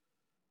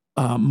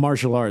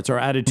martial arts, our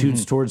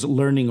attitudes towards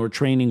learning or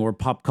training or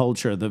pop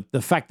culture,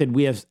 the fact that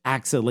we have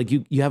access, like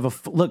you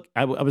have look,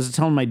 I was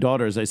telling my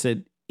daughters, I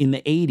said, in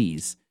the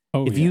 80s,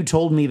 if you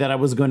told me that I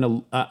was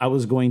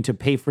going to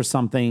pay for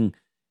something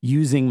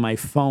using my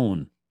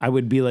phone, I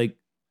would be like,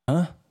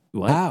 huh?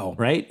 What? How?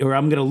 Right? Or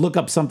I'm going to look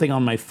up something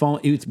on my phone.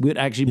 It would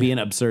actually be an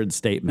absurd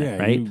statement,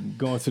 right? You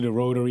going to the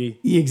Rotary.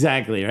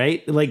 Exactly,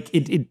 right? Like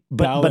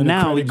but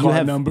now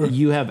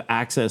you have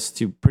access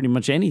to pretty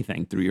much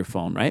anything through your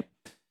phone, right?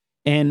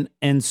 And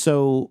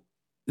so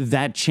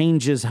that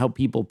changes how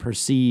people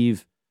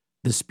perceive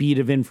the speed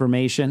of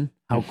information,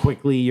 how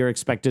quickly you're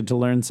expected to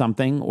learn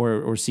something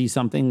or see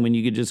something when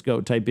you could just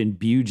go type in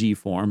Buji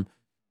form.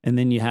 And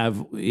then you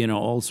have,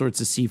 all sorts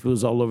of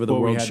Sifus all over the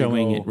world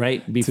showing it,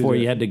 right? Before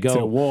you had to go to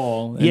the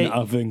wall and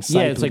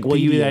it's like, well,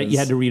 you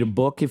had to read a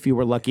book if you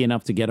were lucky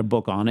enough to get a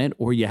book on it,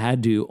 or you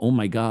had to, oh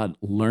my God,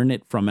 learn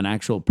it from an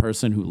actual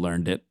person who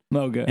learned it.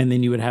 Okay. And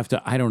then you would have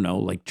to, I don't know,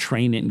 like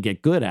train it and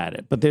get good at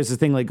it. But there's the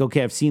thing like,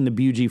 okay, I've seen the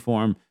Buji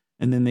form,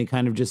 and then they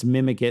kind of just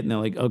mimic it, and they're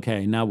like,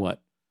 okay, now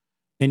what?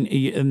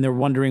 And they're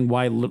wondering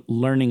why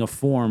learning a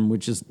form,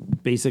 which is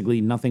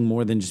basically nothing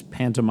more than just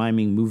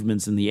pantomiming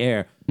movements in the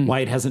air, why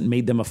it hasn't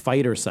made them a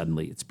fighter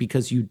suddenly. It's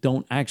because you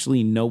don't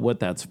actually know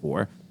what that's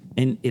for,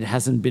 and it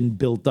hasn't been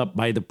built up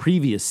by the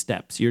previous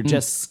steps. You're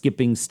just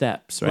skipping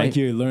steps, right? Like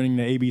you're learning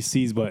the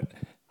ABCs, but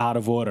out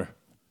of order.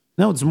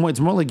 No, it's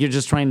more like you're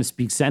just trying to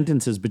speak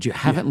sentences, but you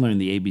haven't learned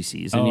the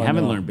ABCs and you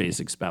haven't learned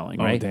basic spelling,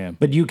 right? Damn.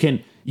 But you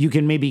can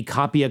maybe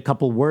copy a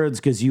couple words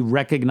because you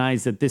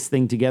recognize that this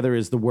thing together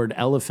is the word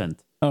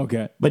elephant.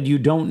 Okay. But you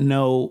don't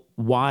know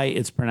why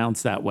it's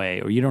pronounced that way,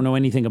 or you don't know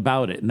anything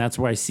about it. And that's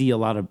where I see a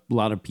lot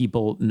of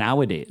people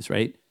nowadays,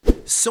 right?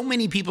 So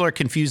many people are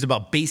confused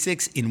about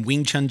basics in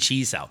Wing Chun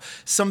Chi Sao.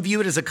 Some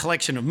view it as a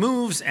collection of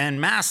moves, and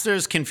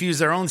masters confuse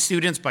their own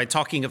students by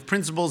talking of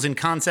principles and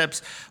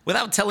concepts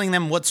without telling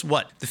them what's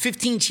what. The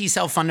 15 Chi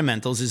Sao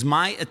Fundamentals is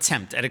my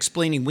attempt at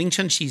explaining Wing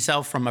Chun Chi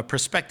Sao from a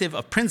perspective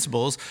of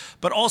principles,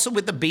 but also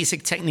with the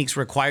basic techniques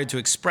required to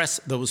express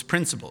those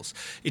principles.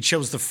 It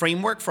shows the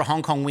framework for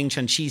Hong Kong Wing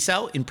Chun Chi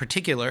Sao, in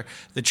particular,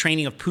 the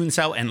training of Pun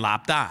Sao and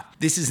Lap Da.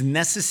 This is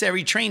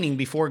necessary training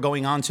before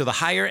going on to the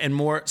higher and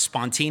more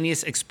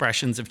spontaneous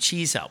expressions of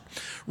Chi Sao.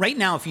 Right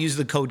now, if you use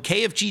the code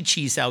KFG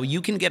Chi Sao,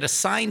 you can get a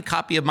signed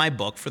copy of my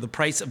book for the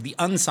price of the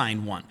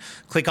unsigned one.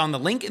 Click on the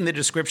link in the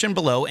description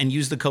below and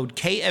use the code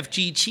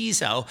KFG Chi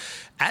Sao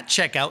at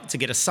checkout to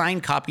get a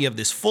signed copy of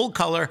this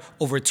full-color,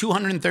 over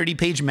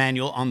 230-page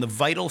manual on the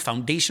vital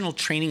foundational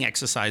training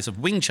exercise of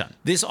Wing Chun.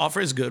 This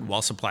offer is good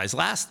while supplies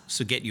last,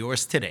 so get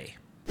yours today.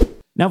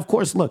 Now, of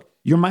course, look,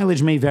 your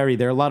mileage may vary.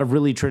 There are a lot of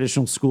really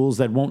traditional schools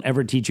that won't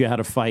ever teach you how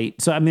to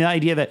fight. So, I mean, the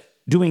idea that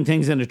doing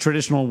things in a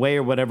traditional way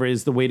or whatever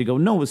is the way to go.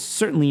 No, it's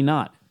certainly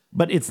not.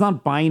 But it's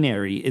not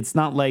binary. It's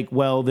not like,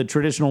 well, the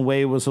traditional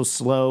way was so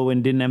slow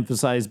and didn't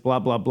emphasize blah,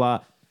 blah, blah.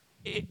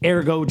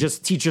 Ergo,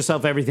 just teach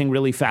yourself everything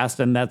really fast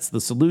and that's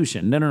the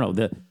solution. No.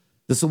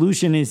 The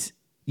solution is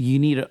you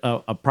need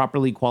a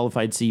properly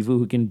qualified Sifu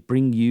who can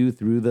bring you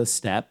through the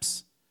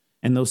steps.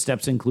 And those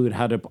steps include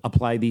how to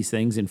apply these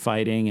things in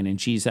fighting and in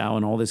Chisao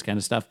and all this kind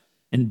of stuff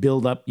and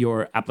build up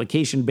your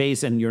application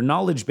base and your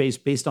knowledge base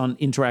based on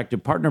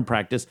interactive partner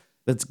practice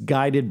that's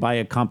guided by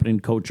a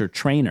competent coach or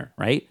trainer,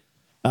 right?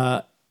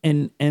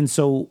 And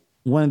so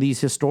one of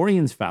these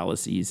historians'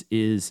 fallacies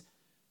is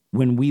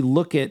when we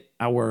look at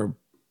our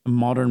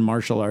modern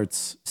martial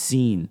arts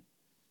scene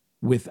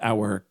with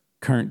our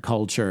current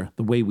culture,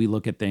 the way we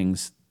look at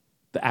things,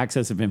 the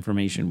access of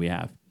information we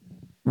have,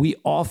 we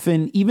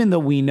often, even though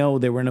we know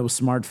there were no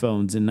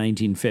smartphones in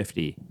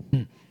 1950,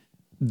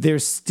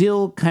 there's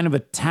still kind of a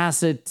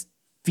tacit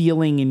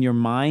feeling in your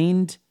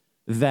mind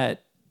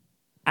that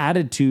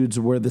attitudes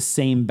were the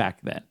same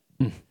back then.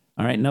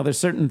 All right. Now, there's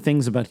certain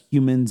things about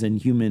humans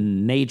and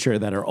human nature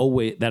that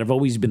have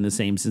always been the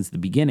same since the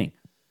beginning.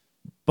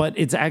 But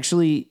it's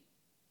actually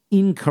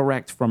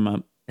incorrect from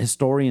a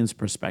historian's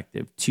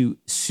perspective to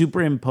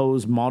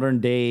superimpose modern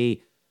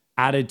day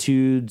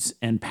attitudes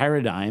and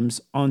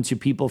paradigms onto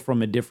people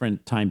from a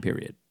different time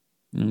period.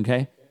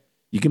 Okay.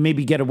 You can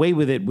maybe get away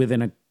with it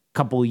within a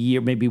couple of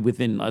years, maybe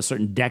within a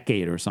certain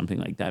decade or something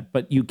like that.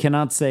 But you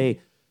cannot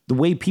say the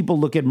way people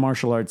look at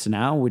martial arts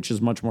now, which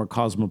is much more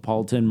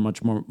cosmopolitan,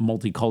 much more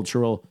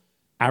multicultural.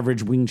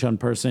 Average Wing Chun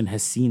person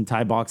has seen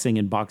Thai boxing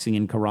and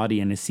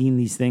karate and has seen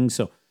these things.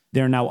 So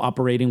they're now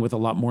operating with a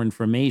lot more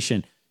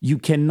information. You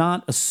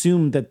cannot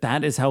assume that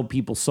that is how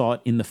people saw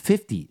it in the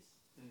 50s.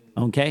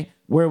 Okay.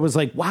 Where it was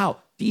like, wow,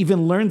 to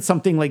even learn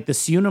something like the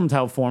Sunam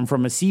Tao form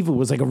from a Sifu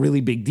was like a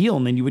really big deal.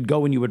 And then you would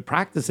go and you would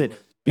practice it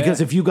because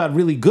if you got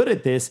really good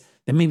at this,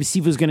 then maybe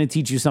Sifu is going to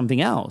teach you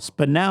something else.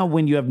 But now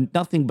when you have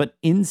nothing but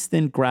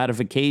instant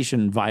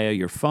gratification via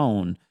your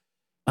phone,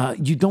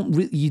 you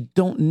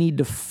don't need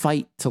to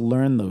fight to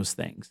learn those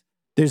things.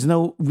 There's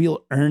no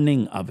real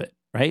earning of it,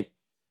 right?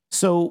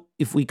 So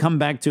if we come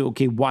back to,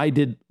 okay, why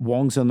did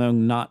Wong Leung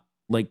not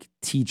like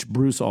teach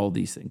Bruce all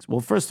these things? Well,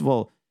 first of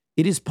all,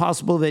 it is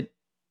possible that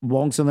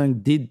Wong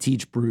Leung did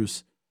teach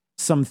Bruce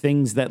some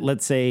things that,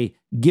 let's say,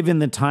 given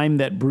the time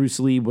that Bruce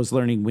Lee was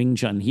learning Wing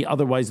Chun, he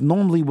otherwise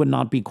normally would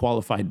not be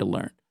qualified to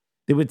learn.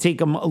 It would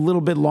take him a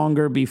little bit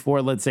longer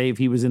before, let's say, if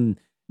he was in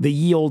the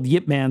ye old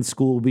Yip Man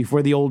school,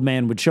 before the old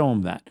man would show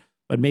him that.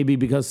 But maybe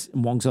because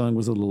Wong Leung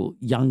was a little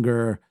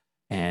younger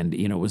and,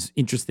 was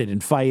interested in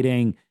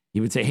fighting, he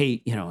would say,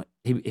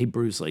 hey,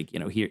 Bruce, like,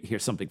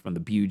 here's something from the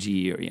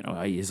Buji,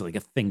 or, here's like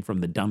a thing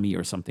from the dummy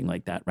or something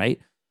like that, right?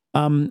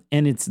 And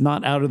it's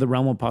not out of the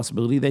realm of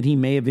possibility that he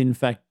may have, in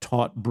fact,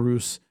 taught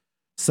Bruce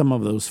some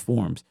of those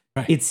forms.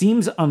 Right. It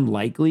seems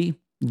unlikely,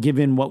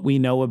 given what we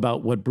know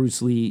about what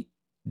Bruce Lee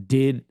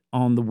did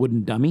on the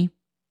wooden dummy.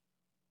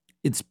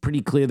 It's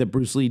pretty clear that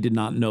Bruce Lee did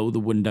not know the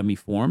wooden dummy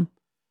form,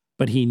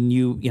 but he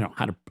knew,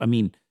 how to,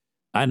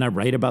 and I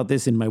write about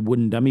this in my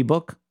wooden dummy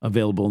book,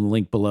 available in the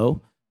link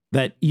below,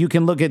 that you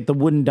can look at the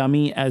wooden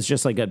dummy as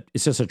just like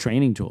it's just a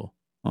training tool,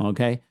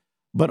 okay?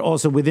 But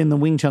also within the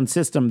Wing Chun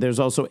system, there's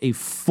also a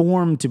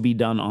form to be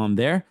done on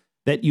there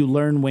that you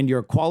learn when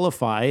you're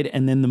qualified,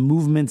 and then the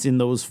movements in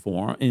those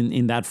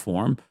in that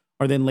form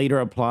are then later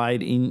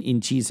applied in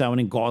Chisao and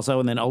in Gosao,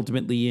 and then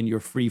ultimately in your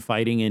free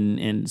fighting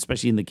and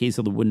especially in the case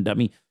of the wooden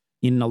dummy,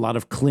 in a lot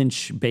of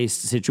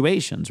clinch-based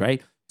situations,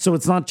 right? So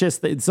it's not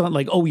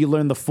like, oh, you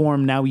learn the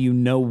form, now you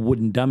know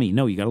wooden dummy.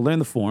 No, you got to learn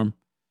the form.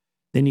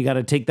 Then you got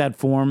to take that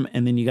form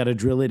and then you got to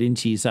drill it in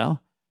Chisao.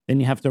 Then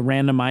you have to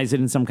randomize it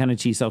in some kind of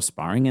Chisao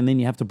sparring, and then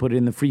you have to put it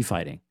in the free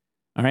fighting.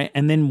 All right.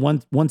 And then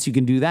once you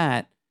can do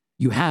that,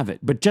 you have it.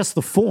 But just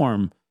the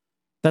form,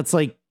 that's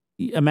like,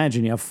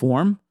 imagine you have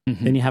form,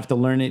 then you have to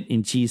learn it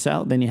in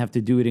Chisao, then you have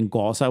to do it in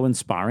Gosao and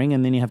sparring,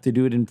 and then you have to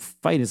do it in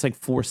fight. It's like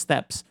 4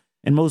 steps.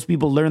 And most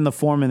people learn the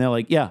form and they're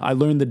like, yeah, I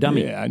learned the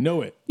dummy. Yeah, I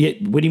know it.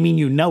 What do you mean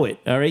you know it?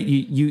 All right.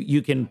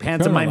 You can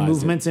pantomime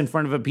movements in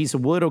front of a piece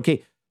of wood.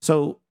 Okay.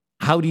 So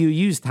how do you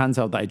use Tan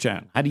Sao Tai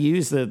Zhang? How do you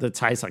use the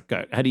Tai Sak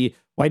Gek?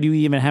 Why do we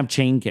even have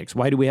chain kicks?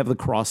 Why do we have the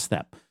cross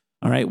step?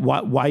 All right.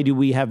 Why do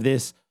we have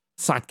this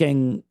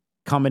Satgeng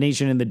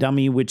combination in the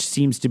dummy, which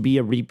seems to be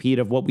a repeat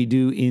of what we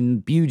do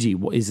in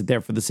Buji? Is it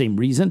there for the same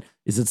reason?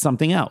 Is it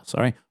something else?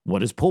 All right.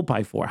 What is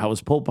Popeye for? How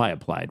is Popeye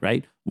applied?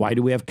 Right. Why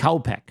do we have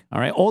Cowpeck? All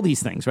right. All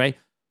these things. Right.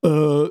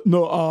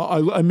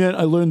 I meant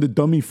I learned the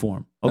dummy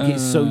form. Okay.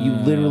 So you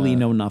literally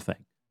know nothing.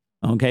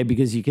 Okay.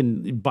 Because you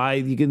can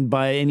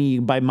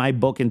buy my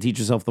book and teach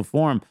yourself the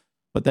form,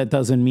 but that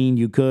doesn't mean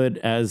you could,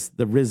 as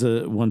the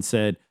RZA once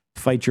said,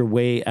 fight your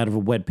way out of a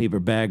wet paper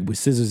bag with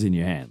scissors in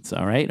your hands.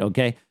 All right.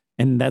 Okay.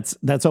 And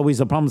that's always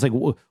the problem. It's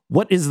like,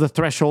 what is the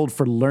threshold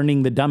for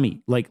learning the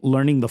dummy? Like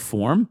learning the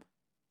form,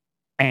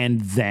 and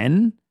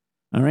then,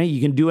 all right,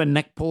 you can do a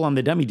neck pull on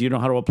the dummy. Do you know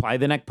how to apply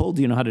the neck pull?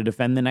 Do you know how to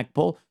defend the neck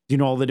pull? Do you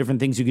know all the different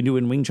things you can do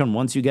in Wing Chun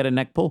once you get a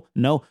neck pull?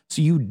 No.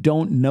 So you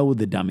don't know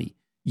the dummy.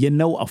 You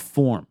know a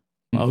form,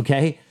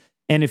 okay?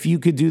 And if you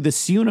could do the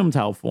Sunum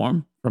Tao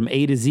form from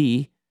A to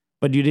Z,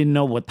 but you didn't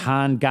know what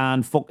Tan,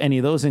 Gan, Fok, any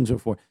of those things were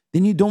for,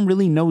 then you don't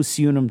really know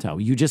Sunum Tao.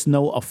 You just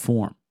know a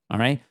form, all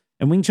right?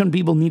 And Wing Chun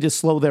people need to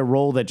slow their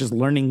roll that just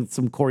learning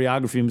some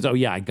choreography means, oh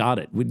yeah, I got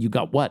it. You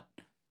got what?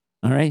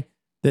 All right?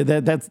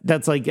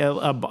 That's like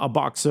a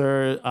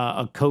boxer,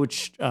 a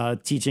coach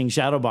teaching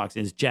shadow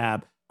boxing is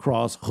jab,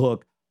 cross,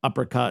 hook,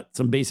 uppercut,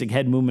 some basic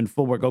head movement,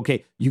 footwork.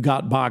 Okay, you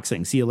got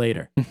boxing. See you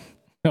later.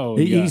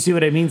 You see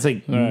what I mean? It's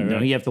like,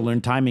 you have to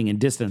learn timing and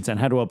distance and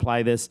how to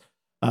apply this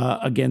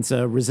against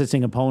a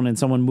resisting opponent,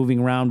 someone moving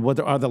around. What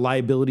are the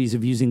liabilities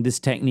of using this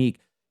technique?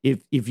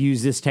 If you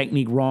use this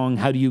technique wrong,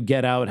 how do you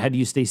get out? How do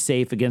you stay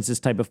safe against this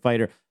type of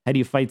fighter? How do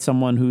you fight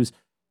someone who's,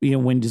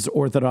 when it's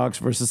orthodox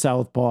versus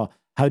southpaw?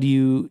 How do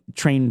you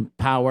train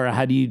power?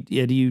 How do you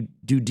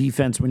do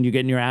defense when you're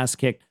getting your ass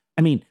kicked?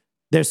 I mean,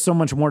 there's so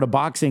much more to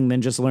boxing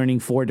than just learning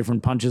 4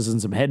 different punches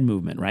and some head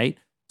movement, right?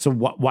 So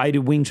why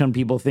do Wing Chun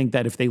people think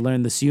that if they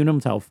learn the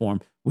Sunum Tao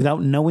form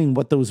without knowing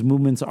what those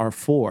movements are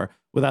for,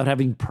 without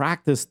having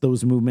practiced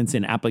those movements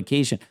in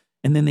application,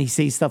 and then they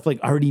say stuff like,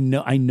 I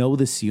know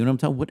the Sunum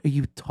Tao. What are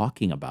you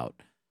talking about?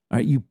 All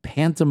right, you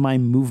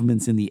pantomime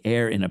movements in the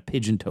air in a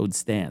pigeon-toed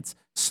stance.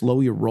 Slow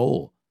your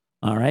roll.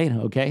 All right,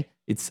 okay?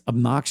 It's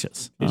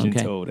obnoxious.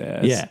 Pigeon-toed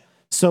ass. Yeah.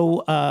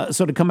 So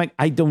to come back,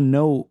 I don't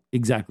know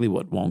exactly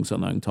what Wong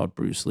Leung taught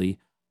Bruce Lee.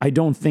 I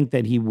don't think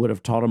that he would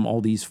have taught him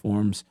all these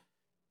forms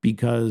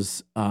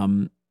because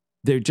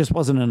there just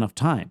wasn't enough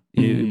time.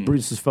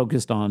 Bruce is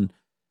focused on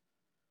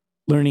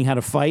learning how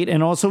to fight,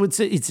 and also it's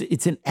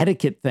an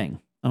etiquette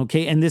thing.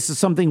 Okay, and this is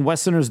something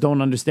Westerners don't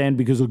understand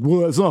because, like, well,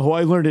 that's not how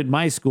I learned it in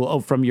my school.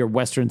 Oh, from your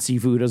Western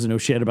sifu who doesn't know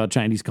shit about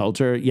Chinese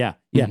culture. Yeah.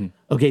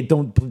 Okay,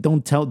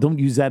 don't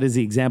use that as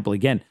the example.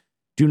 Again,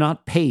 do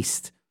not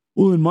paste.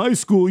 Well, in my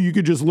school, you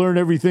could just learn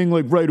everything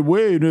like right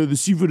away. The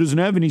sifu doesn't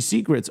have any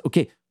secrets.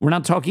 Okay, we're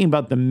not talking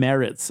about the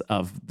merits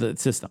of the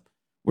system.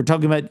 We're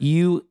talking about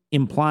you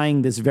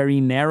implying this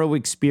very narrow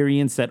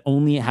experience that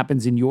only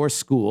happens in your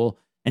school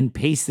and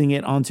pasting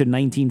it onto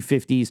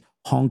 1950s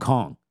Hong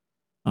Kong.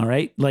 All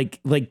right. Like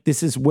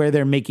this is where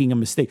they're making a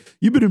mistake.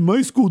 Yeah, but in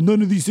my school,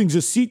 none of these things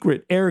are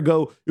secret.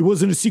 Ergo, it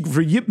wasn't a secret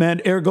for Yip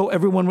Man. Ergo,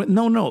 everyone went,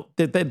 no.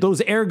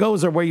 Those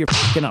ergos are where you're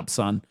fucking up,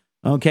 son.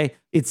 Okay.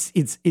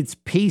 It's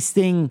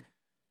pasting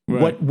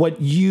what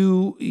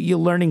you're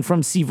learning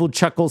from Sifu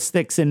Chuckle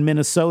Sticks in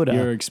Minnesota.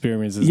 Your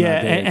experience is not their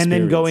experience. And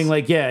then going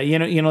like,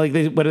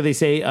 like what do they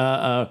say?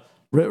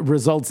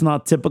 Results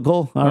not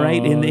typical. All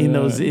right. In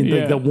those,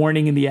 the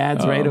warning in the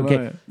ads, right? Okay.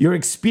 Right. Your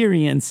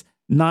experience,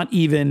 not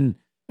even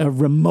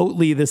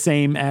remotely the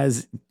same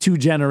as 2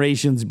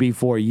 generations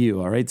before you.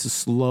 All right. So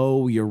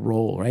slow your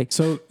roll. Right.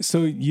 So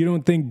you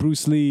don't think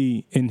Bruce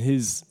Lee in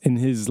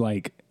his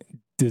like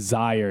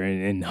desire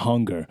and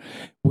hunger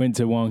went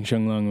to Wong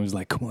Leung and was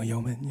like, come on, yo,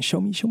 man,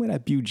 show me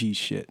that BG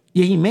shit.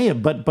 Yeah, he may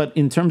have, but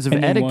in terms of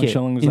etiquette,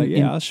 Wong Leung was like,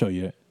 yeah, I'll show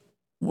you.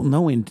 Well,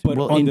 no,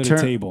 under the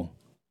table.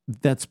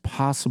 That's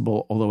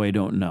possible, although I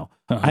don't know.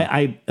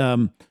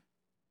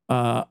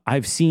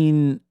 I've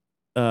seen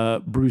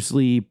Bruce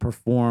Lee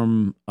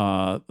perform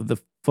the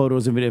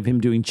photos of him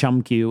doing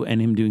Chum Kyu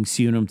and him doing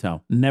Sunum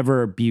Tao,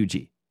 never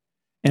Buji.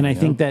 And I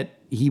think that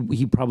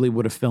he probably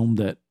would have filmed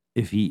it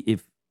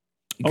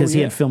because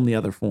he had filmed the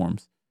other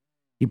forms.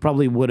 He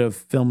probably would have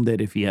filmed it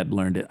if he had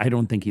learned it. I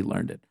don't think he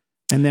learned it.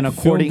 And then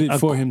filmed it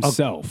for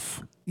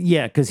himself.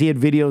 Yeah, because he had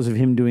videos of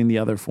him doing the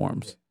other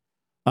forms.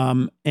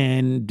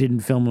 And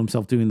didn't film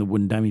himself doing the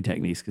wooden dummy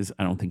techniques because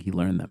I don't think he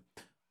learned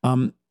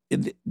them.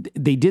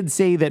 They did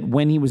say that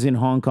when he was in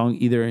Hong Kong,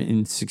 either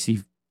in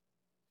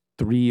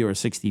 63 or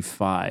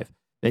 65,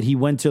 that he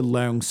went to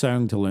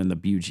Leung to learn the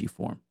Buji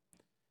form.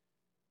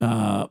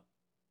 And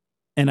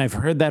I've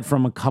heard that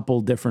from a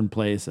couple different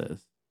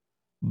places,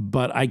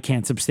 but I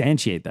can't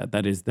substantiate that.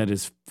 That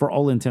is for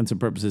all intents and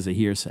purposes a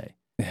hearsay.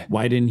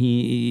 Why didn't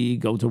he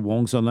go to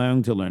Wong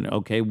Leung to learn it?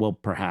 Okay, well,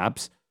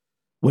 perhaps.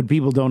 What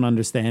people don't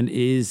understand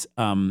is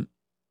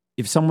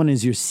if someone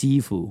is your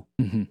sifu,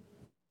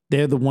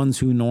 they're the ones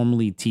who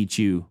normally teach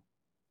you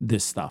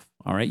this stuff.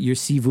 All right. Your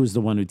sifu is the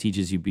one who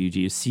teaches you Buji.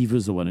 Your sifu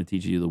is the one who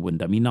teaches you the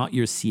wundami, not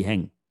your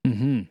siheng.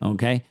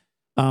 Okay.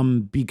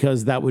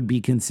 Because that would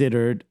be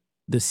considered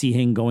the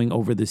siheng going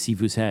over the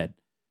sifu's head.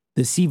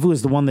 The sifu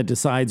is the one that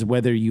decides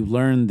whether you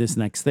learn this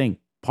next thing.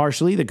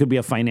 Partially, there could be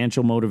a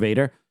financial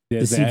motivator. The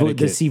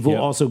sifu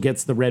also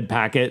gets the red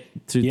packet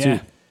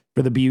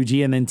for the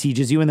Buji and then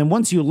teaches you. And then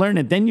once you learn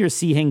it, then your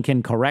siheng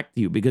can correct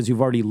you because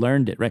you've already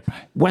learned it, right?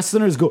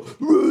 Westerners go,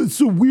 it's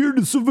so weird.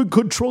 It's so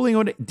controlling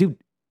on it. Dude,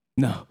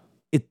 no.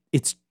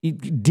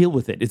 Deal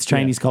with it. It's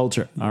Chinese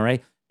culture, all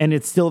right? And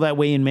it's still that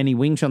way in many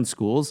Wing Chun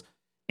schools.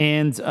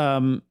 And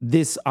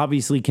this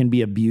obviously can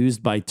be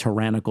abused by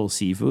tyrannical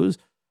sifus.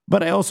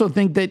 But I also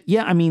think that,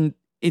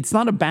 it's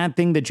not a bad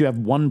thing that you have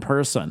one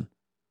person,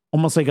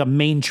 almost like a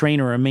main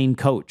trainer or a main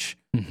coach,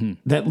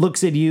 that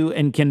looks at you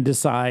and can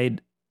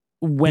decide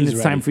when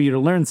it's time for you to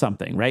learn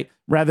something, right?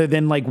 Rather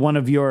than like one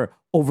of your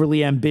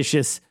overly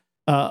ambitious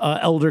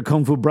elder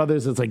Kung Fu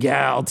brothers that's like,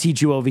 yeah, I'll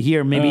teach you over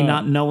here. Maybe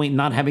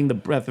not having the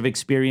breadth of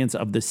experience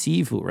of the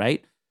Sifu,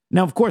 right?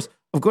 Now, of course,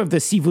 if the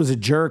Sifu's a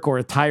jerk or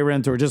a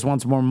tyrant or just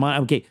wants more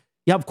money, okay,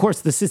 yeah, of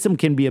course, the system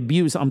can be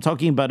abused. I'm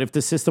talking about if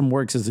the system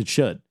works as it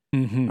should. All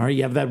right,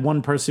 you have that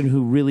one person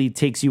who really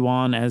takes you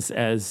on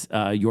as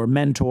your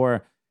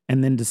mentor,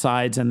 and then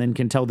decides, and then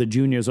can tell the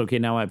juniors, okay,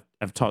 now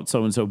I've taught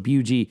so and so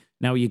Buji.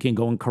 Now you can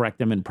go and correct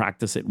them and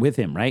practice it with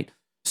him, right?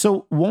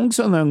 So Wong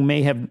Leung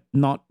may have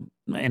not,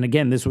 and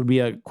again, this would be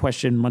a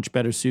question much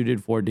better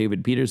suited for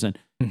David Peterson,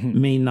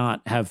 may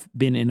not have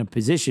been in a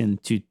position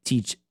to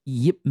teach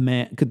Yip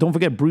Man. Because don't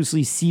forget, Bruce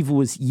Lee's Sifu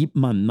was Yip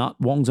Man,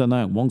 not Wong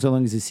Leung. Wong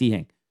Leung is a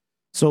Siheng.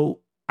 So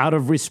out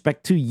of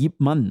respect to Yip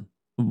Man,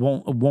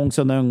 Wong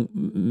Leung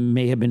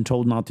may have been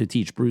told not to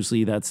teach Bruce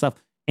Lee that stuff.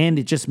 And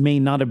it just may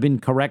not have been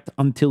correct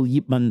until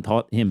Yip Man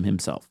taught him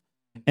himself.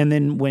 And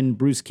then when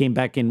Bruce came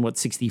back in,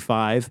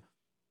 65,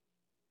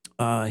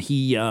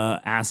 he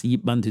asked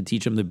Yip Man to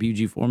teach him the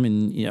Buji form,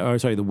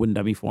 the wooden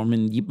dummy form,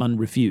 and Yip Man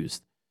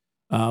refused,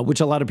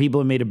 which a lot of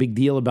people have made a big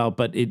deal about,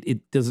 but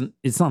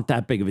it's not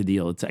that big of a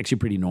deal. It's actually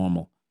pretty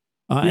normal.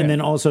 And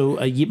then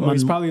also Yip Man...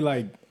 It's probably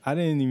like, I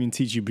didn't even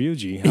teach you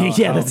Buji.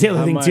 That's the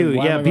other thing too.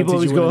 Yeah, people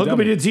always go, how come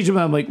I didn't teach him?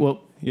 I'm like,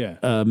 well...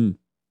 Yeah.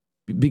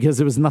 Because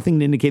there was nothing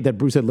to indicate that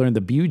Bruce had learned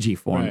the Buji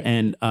form. Right.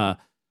 And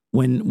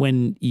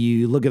when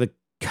you look at the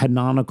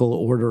canonical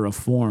order of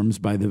forms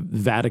by the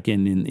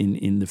Vatican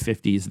in the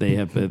 50s, they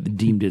have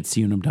deemed it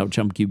Siunum Tau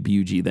Chumkyu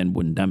Buji, then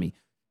wooden dummy.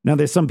 Now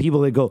there's some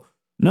people that go,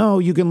 no,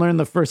 you can learn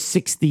the first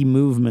 60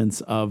 movements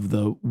of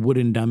the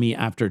wooden dummy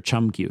after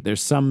Chumkyu.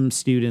 There's some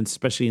students,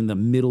 especially in the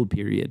middle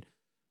period,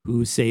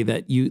 who say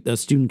that a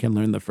student can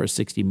learn the first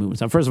 60 movements.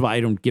 Now, first of all,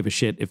 I don't give a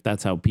shit if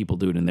that's how people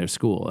do it in their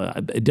school.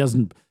 It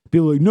doesn't,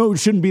 people are like, no, it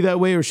shouldn't be that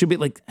way, or it should be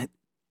like, who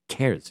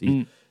cares?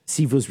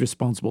 Sifu's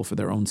responsible for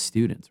their own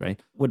students, right?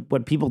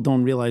 What people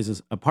don't realize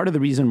is a part of the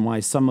reason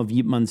why some of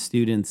Yip Man's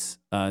students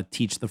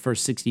teach the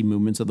first 60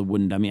 movements of the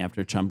wooden dummy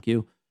after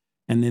Chumkyu,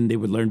 and then they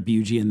would learn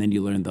Buji, and then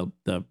you learn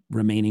the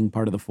remaining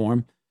part of the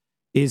form,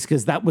 is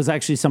because that was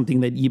actually something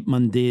that Yip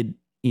Man did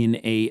in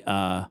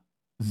a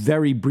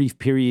very brief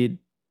period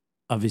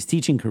of his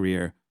teaching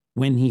career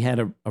when he had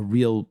a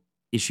real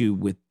issue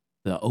with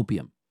the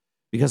opium.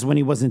 Because when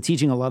he wasn't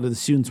teaching, a lot of the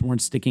students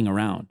weren't sticking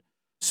around.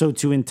 So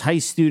to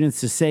entice students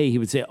to say, he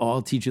would say, oh,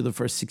 I'll teach you the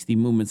first 60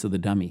 movements of the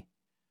dummy,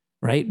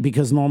 right?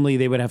 Because normally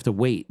they would have to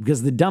wait.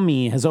 Because the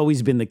dummy has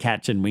always been the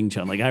catch in Wing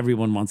Chun. Like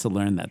everyone wants to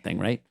learn that thing,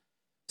 right?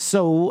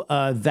 So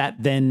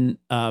that then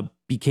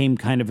became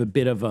kind of a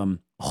bit of a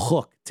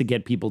hook to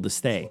get people to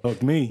stay.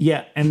 Hook me.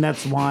 Yeah, and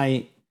that's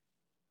why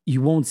you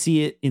won't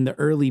see it in the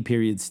early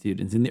period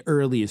students, in the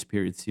earliest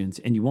period students,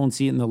 and you won't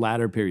see it in the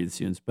latter period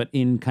students, but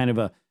in kind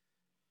of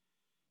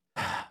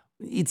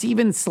it's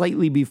even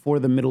slightly before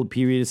the middle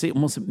period, say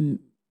almost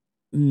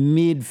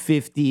mid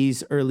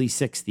 50s, early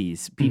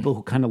 60s. People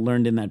who kind of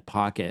learned in that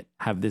pocket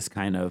have this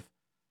kind of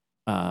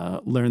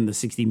learn the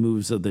 60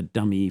 moves of the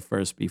dummy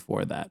first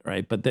before that,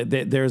 right? But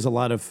there's a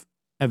lot of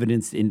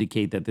evidence to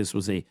indicate that this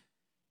was a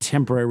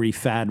temporary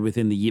fad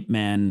within the Yip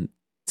Man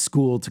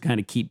school to kind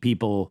of keep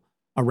people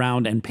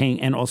around and paying,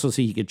 and also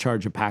so he could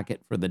charge a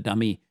packet for the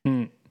dummy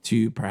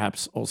to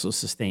perhaps also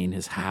sustain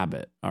his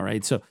habit. All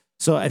right. So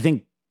I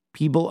think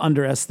people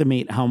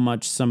underestimate how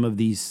much some of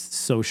these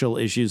social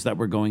issues that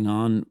were going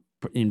on,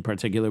 in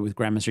particular with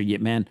Grandmaster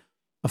Yip Man,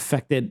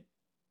 affected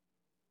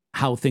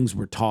how things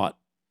were taught.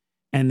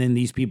 And then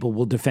these people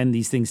will defend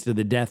these things to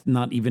the death,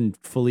 not even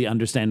fully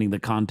understanding the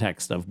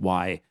context of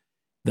why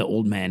the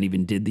old man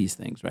even did these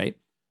things, right?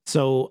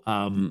 So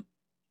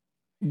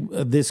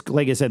this,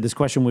 like I said, this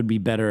question would be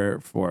better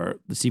for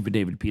the Sifu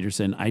David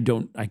Peterson. I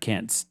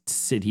can't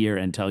sit here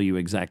and tell you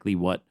exactly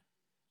what.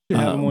 You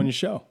have him on your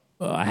show.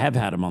 I have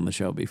had him on the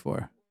show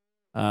before.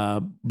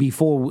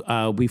 Before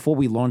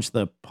we launched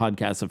the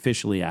podcast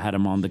officially, I had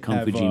him on the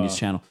Kung Fu Genius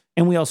channel,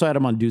 and we also had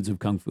him on Dudes of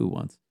Kung Fu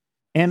once.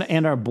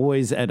 And our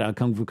boys at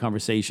Kung Fu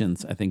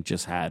Conversations, I think,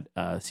 just had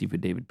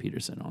Sifu David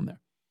Peterson on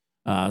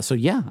there. So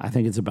yeah, I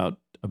think it's about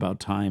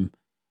time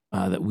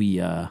that we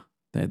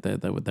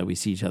that we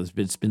see each other.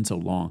 It's been so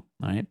long.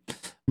 All right.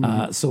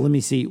 So let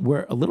me see.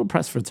 We're a little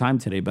pressed for time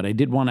today, but I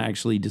did want to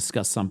actually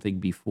discuss something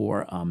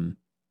before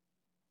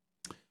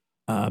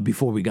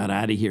we got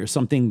out of here.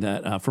 Something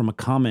that from a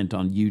comment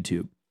on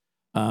YouTube,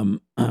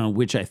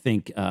 which I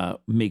think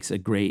makes a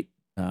great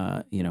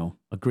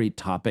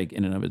topic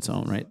in and of its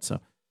own, right? So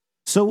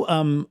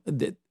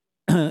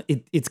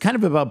it's kind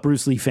of about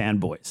Bruce Lee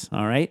fanboys,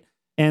 all right?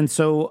 And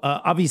so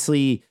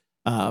obviously,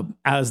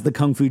 as the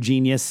Kung Fu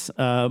Genius,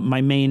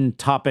 my main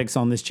topics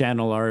on this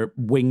channel are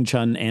Wing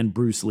Chun and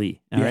Bruce Lee,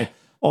 all right?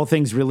 All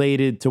things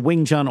related to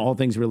Wing Chun, all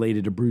things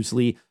related to Bruce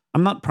Lee.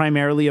 I'm not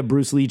primarily a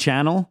Bruce Lee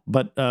channel,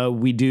 but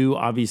we do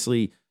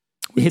obviously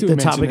hit the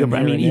topic of,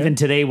 I mean, even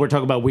today we're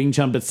talking about Wing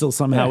Chun, but still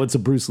somehow it's a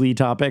Bruce Lee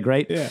topic,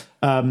 right? Yeah.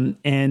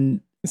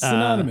 And it's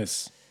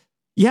synonymous.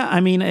 Yeah, I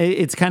mean,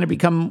 it's kind of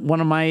become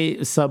one of my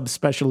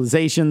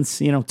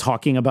sub-specializations,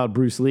 talking about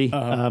Bruce Lee.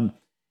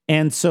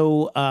 And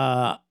so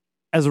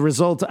as a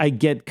result, I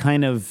get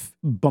kind of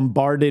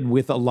bombarded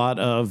with a lot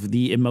of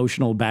the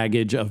emotional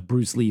baggage of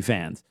Bruce Lee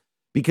fans.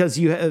 Because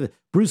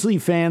Bruce Lee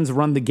fans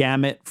run the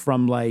gamut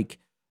from like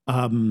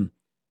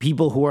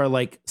people who are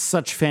like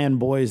such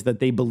fanboys that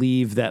they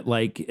believe that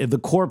like the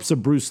corpse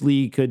of Bruce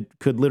Lee could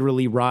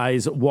literally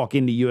rise, walk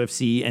into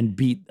UFC and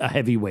beat a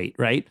heavyweight,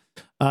 right?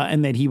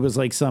 And that he was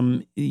like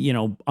some,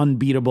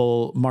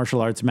 unbeatable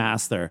martial arts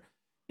master.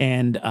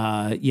 And,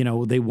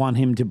 they want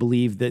him to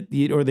believe that,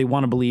 or they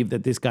want to believe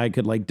that this guy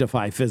could like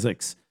defy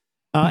physics.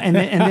 And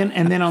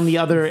then on the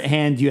other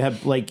hand, you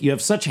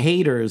have such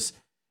haters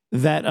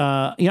that,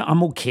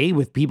 I'm okay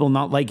with people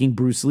not liking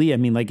Bruce Lee. I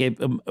mean, like,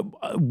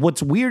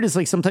 what's weird is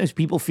like sometimes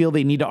people feel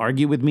they need to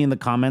argue with me in the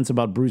comments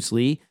about Bruce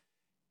Lee.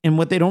 And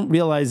what they don't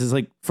realize is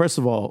like, first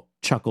of all,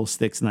 Chuckle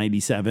Sticks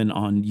 97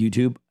 on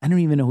YouTube. I don't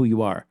even know who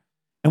you are.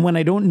 And when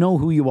I don't know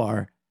who you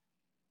are,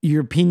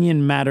 your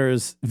opinion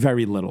matters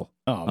very little.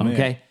 Oh, man.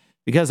 Okay.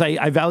 Because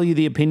I value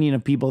the opinion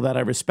of people that I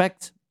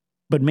respect,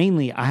 but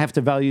mainly I have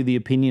to value the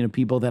opinion of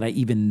people that I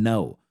even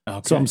know.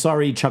 Okay. So I'm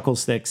sorry, Chuckle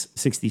Sticks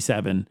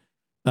 67.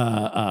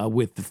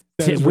 With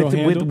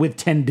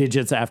 10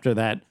 digits after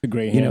that, the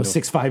great handle.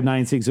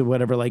 6596 or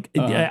whatever. Like,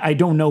 I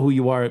don't know who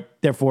you are.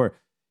 Therefore,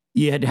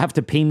 you'd have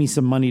to pay me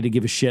some money to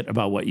give a shit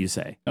about what you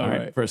say. All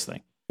right. First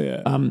thing.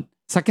 Yeah.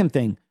 Second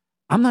thing,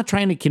 I'm not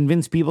trying to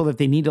convince people that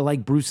they need to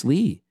like Bruce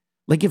Lee.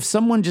 Like, if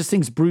someone just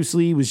thinks Bruce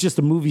Lee was just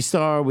a movie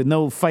star with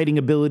no fighting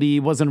ability,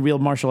 wasn't a real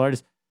martial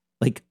artist,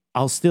 like,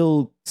 I'll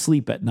still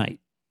sleep at night.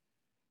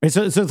 Right?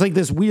 So it's like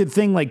this weird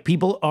thing. Like,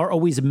 people are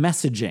always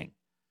messaging.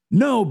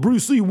 No,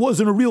 Bruce Lee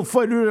wasn't a real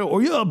fighter,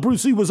 or yeah,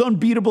 Bruce Lee was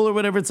unbeatable or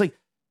whatever. It's like,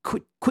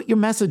 quit your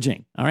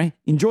messaging, all right?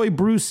 Enjoy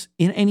Bruce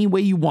in any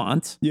way you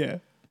want. Yeah.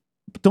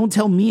 But don't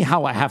tell me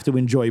how I have to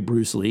enjoy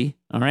Bruce Lee,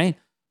 all right?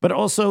 But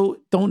also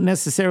don't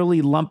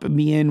necessarily lump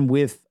me in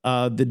with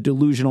the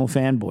delusional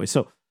fanboy.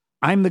 So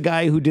I'm the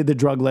guy who did the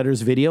drug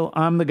letters video.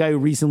 I'm the guy who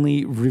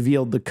recently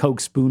revealed the Coke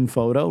spoon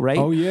photo, right?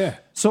 Oh, yeah.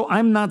 So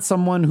I'm not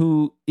someone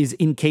who is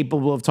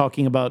incapable of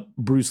talking about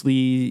Bruce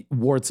Lee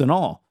warts and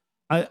all.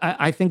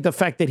 I think the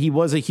fact that he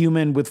was a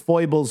human with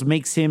foibles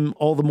makes him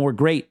all the more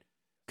great.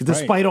 Because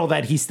despite all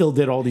that, he still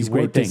did all these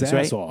great things, his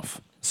right? ass off.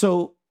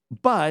 So,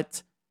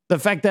 but the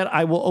fact that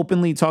I will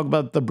openly talk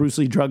about the Bruce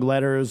Lee drug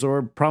letters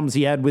or problems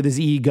he had with his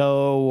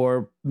ego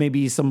or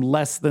maybe some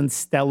less than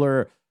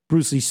stellar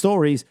Bruce Lee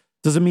stories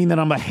doesn't mean that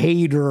I'm a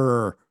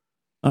hater.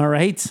 All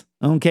right?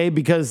 Okay?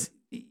 Because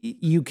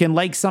you can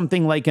like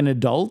something like an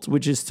adult,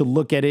 which is to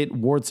look at it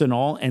warts and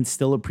all and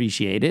still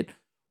appreciate it.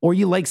 Or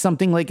you like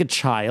something like a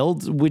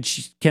child,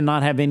 which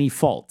cannot have any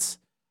faults.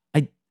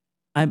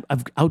 I've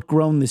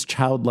outgrown this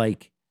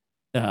childlike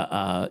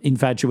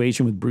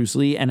infatuation with Bruce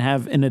Lee and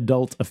have an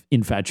adult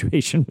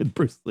infatuation with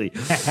Bruce Lee,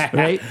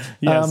 right?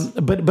 Yes.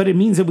 But it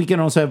means that we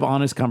can also have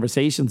honest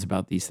conversations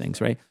about these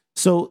things, right?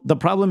 So the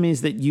problem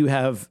is that you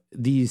have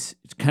these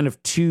kind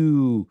of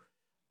two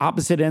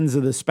opposite ends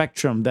of the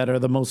spectrum that are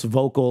the most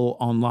vocal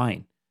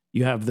online.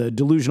 You have the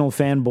delusional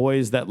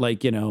fanboys that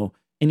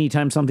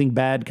anytime something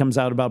bad comes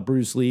out about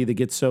Bruce Lee, they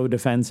get so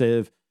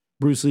defensive.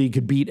 Bruce Lee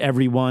could beat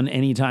everyone,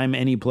 anytime,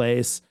 any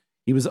place.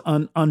 He was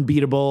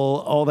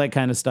unbeatable, all that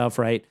kind of stuff,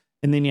 right?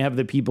 And then you have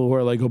the people who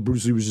are like, oh,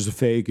 Bruce Lee was just a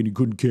fake, and he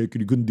couldn't kick,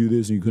 and he couldn't do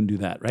this, and he couldn't do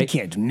that, right? He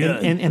can't do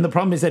nothing. And the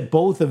problem is that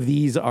both of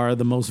these are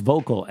the most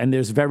vocal, and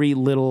there's very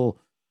little,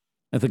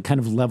 the kind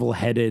of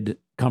level-headed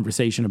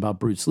conversation about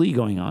Bruce Lee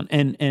going on.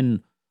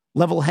 And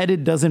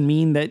level-headed doesn't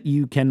mean that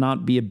you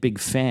cannot be a big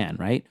fan,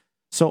 right?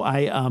 So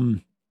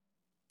I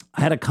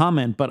had a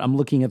comment, but I'm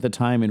looking at the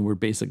time and we're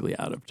basically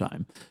out of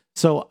time.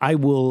 So I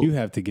will. You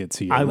have to get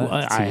to your.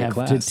 I have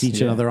to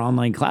teach another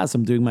online class.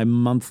 I'm doing my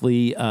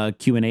monthly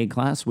Q&A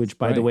class, which,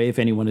 by the way, if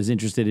anyone is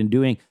interested in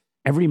doing,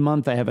 every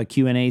month I have a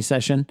Q&A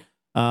session.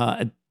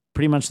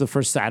 Pretty much the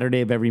first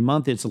Saturday of every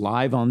month. It's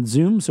live on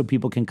Zoom, so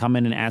people can come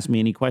in and ask me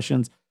any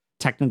questions,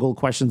 technical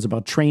questions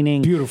about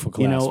training. Beautiful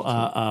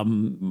class.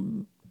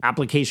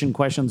 Application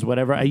questions,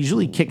 whatever. I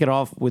usually kick it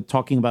off with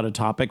talking about a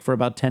topic for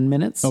about 10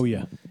 minutes. Oh,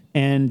 yeah.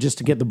 And just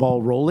to get the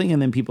ball rolling,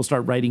 and then people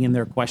start writing in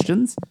their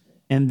questions.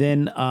 And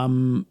then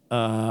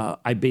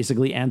I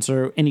basically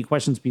answer any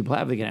questions people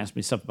have. They can ask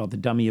me stuff about the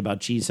dummy,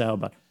 about Chisao,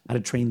 about how to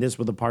train this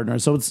with a partner.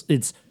 So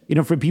it's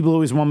for people who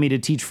always want me to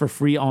teach for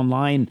free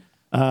online,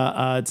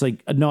 it's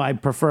like, no, I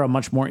prefer a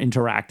much more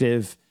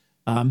interactive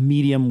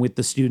medium with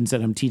the students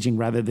that I'm teaching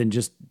rather than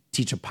just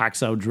teach a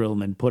Paxao drill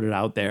and then put it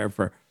out there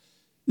for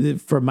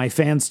my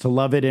fans to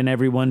love it and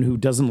everyone who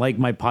doesn't like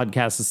my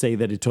podcast to say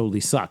that it totally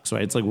sucks,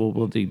 right? It's like,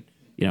 we'll do,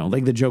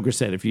 like the Joker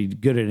said, if you're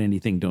good at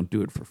anything, don't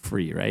do it for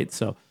free, right?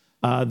 So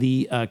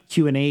the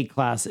Q&A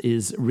class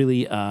is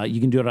really,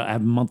 you can do it. I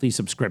have a monthly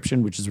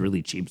subscription, which is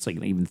really cheap. It's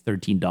like even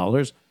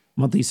 $13.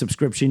 Monthly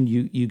subscription.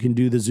 You can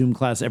do the Zoom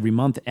class every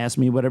month. Ask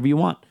me whatever you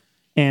want.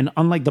 And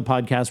unlike the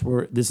podcast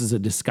where this is a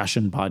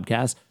discussion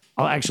podcast,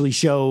 I'll actually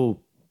show,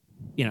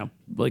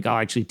 I'll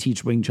actually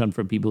teach Wing Chun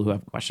for people who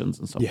have questions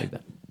and stuff like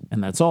that.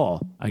 And that's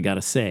all I got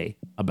to say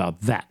about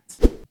that.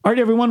 All right,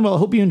 everyone. Well, I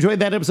hope you enjoyed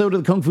that episode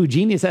of the Kung Fu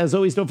Genius. As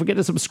always, don't forget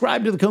to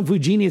subscribe to the Kung Fu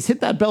Genius. Hit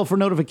that bell for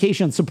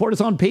notifications. Support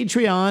us on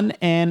Patreon.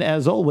 And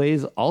as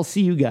always, I'll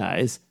see you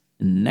guys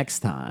next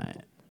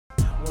time.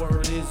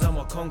 Word is I'm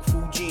a Kung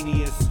Fu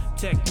genius.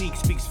 Technique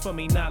speaks for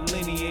me, not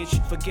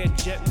lineage. Forget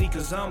Jet Li,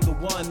 cause I'm the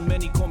one.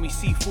 Many call me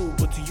seafood,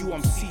 but to you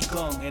I'm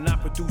Seagung. And I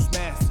produce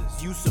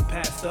masters. You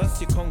surpassed us.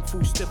 Your kung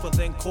fu stiffer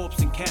than corpse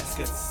and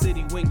caskets.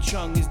 City Wing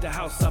Chun is the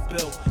house I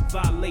built.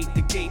 Violate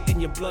the gate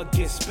and your blood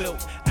gets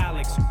spilt.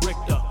 Alex,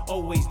 Richter,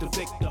 always the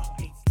victor.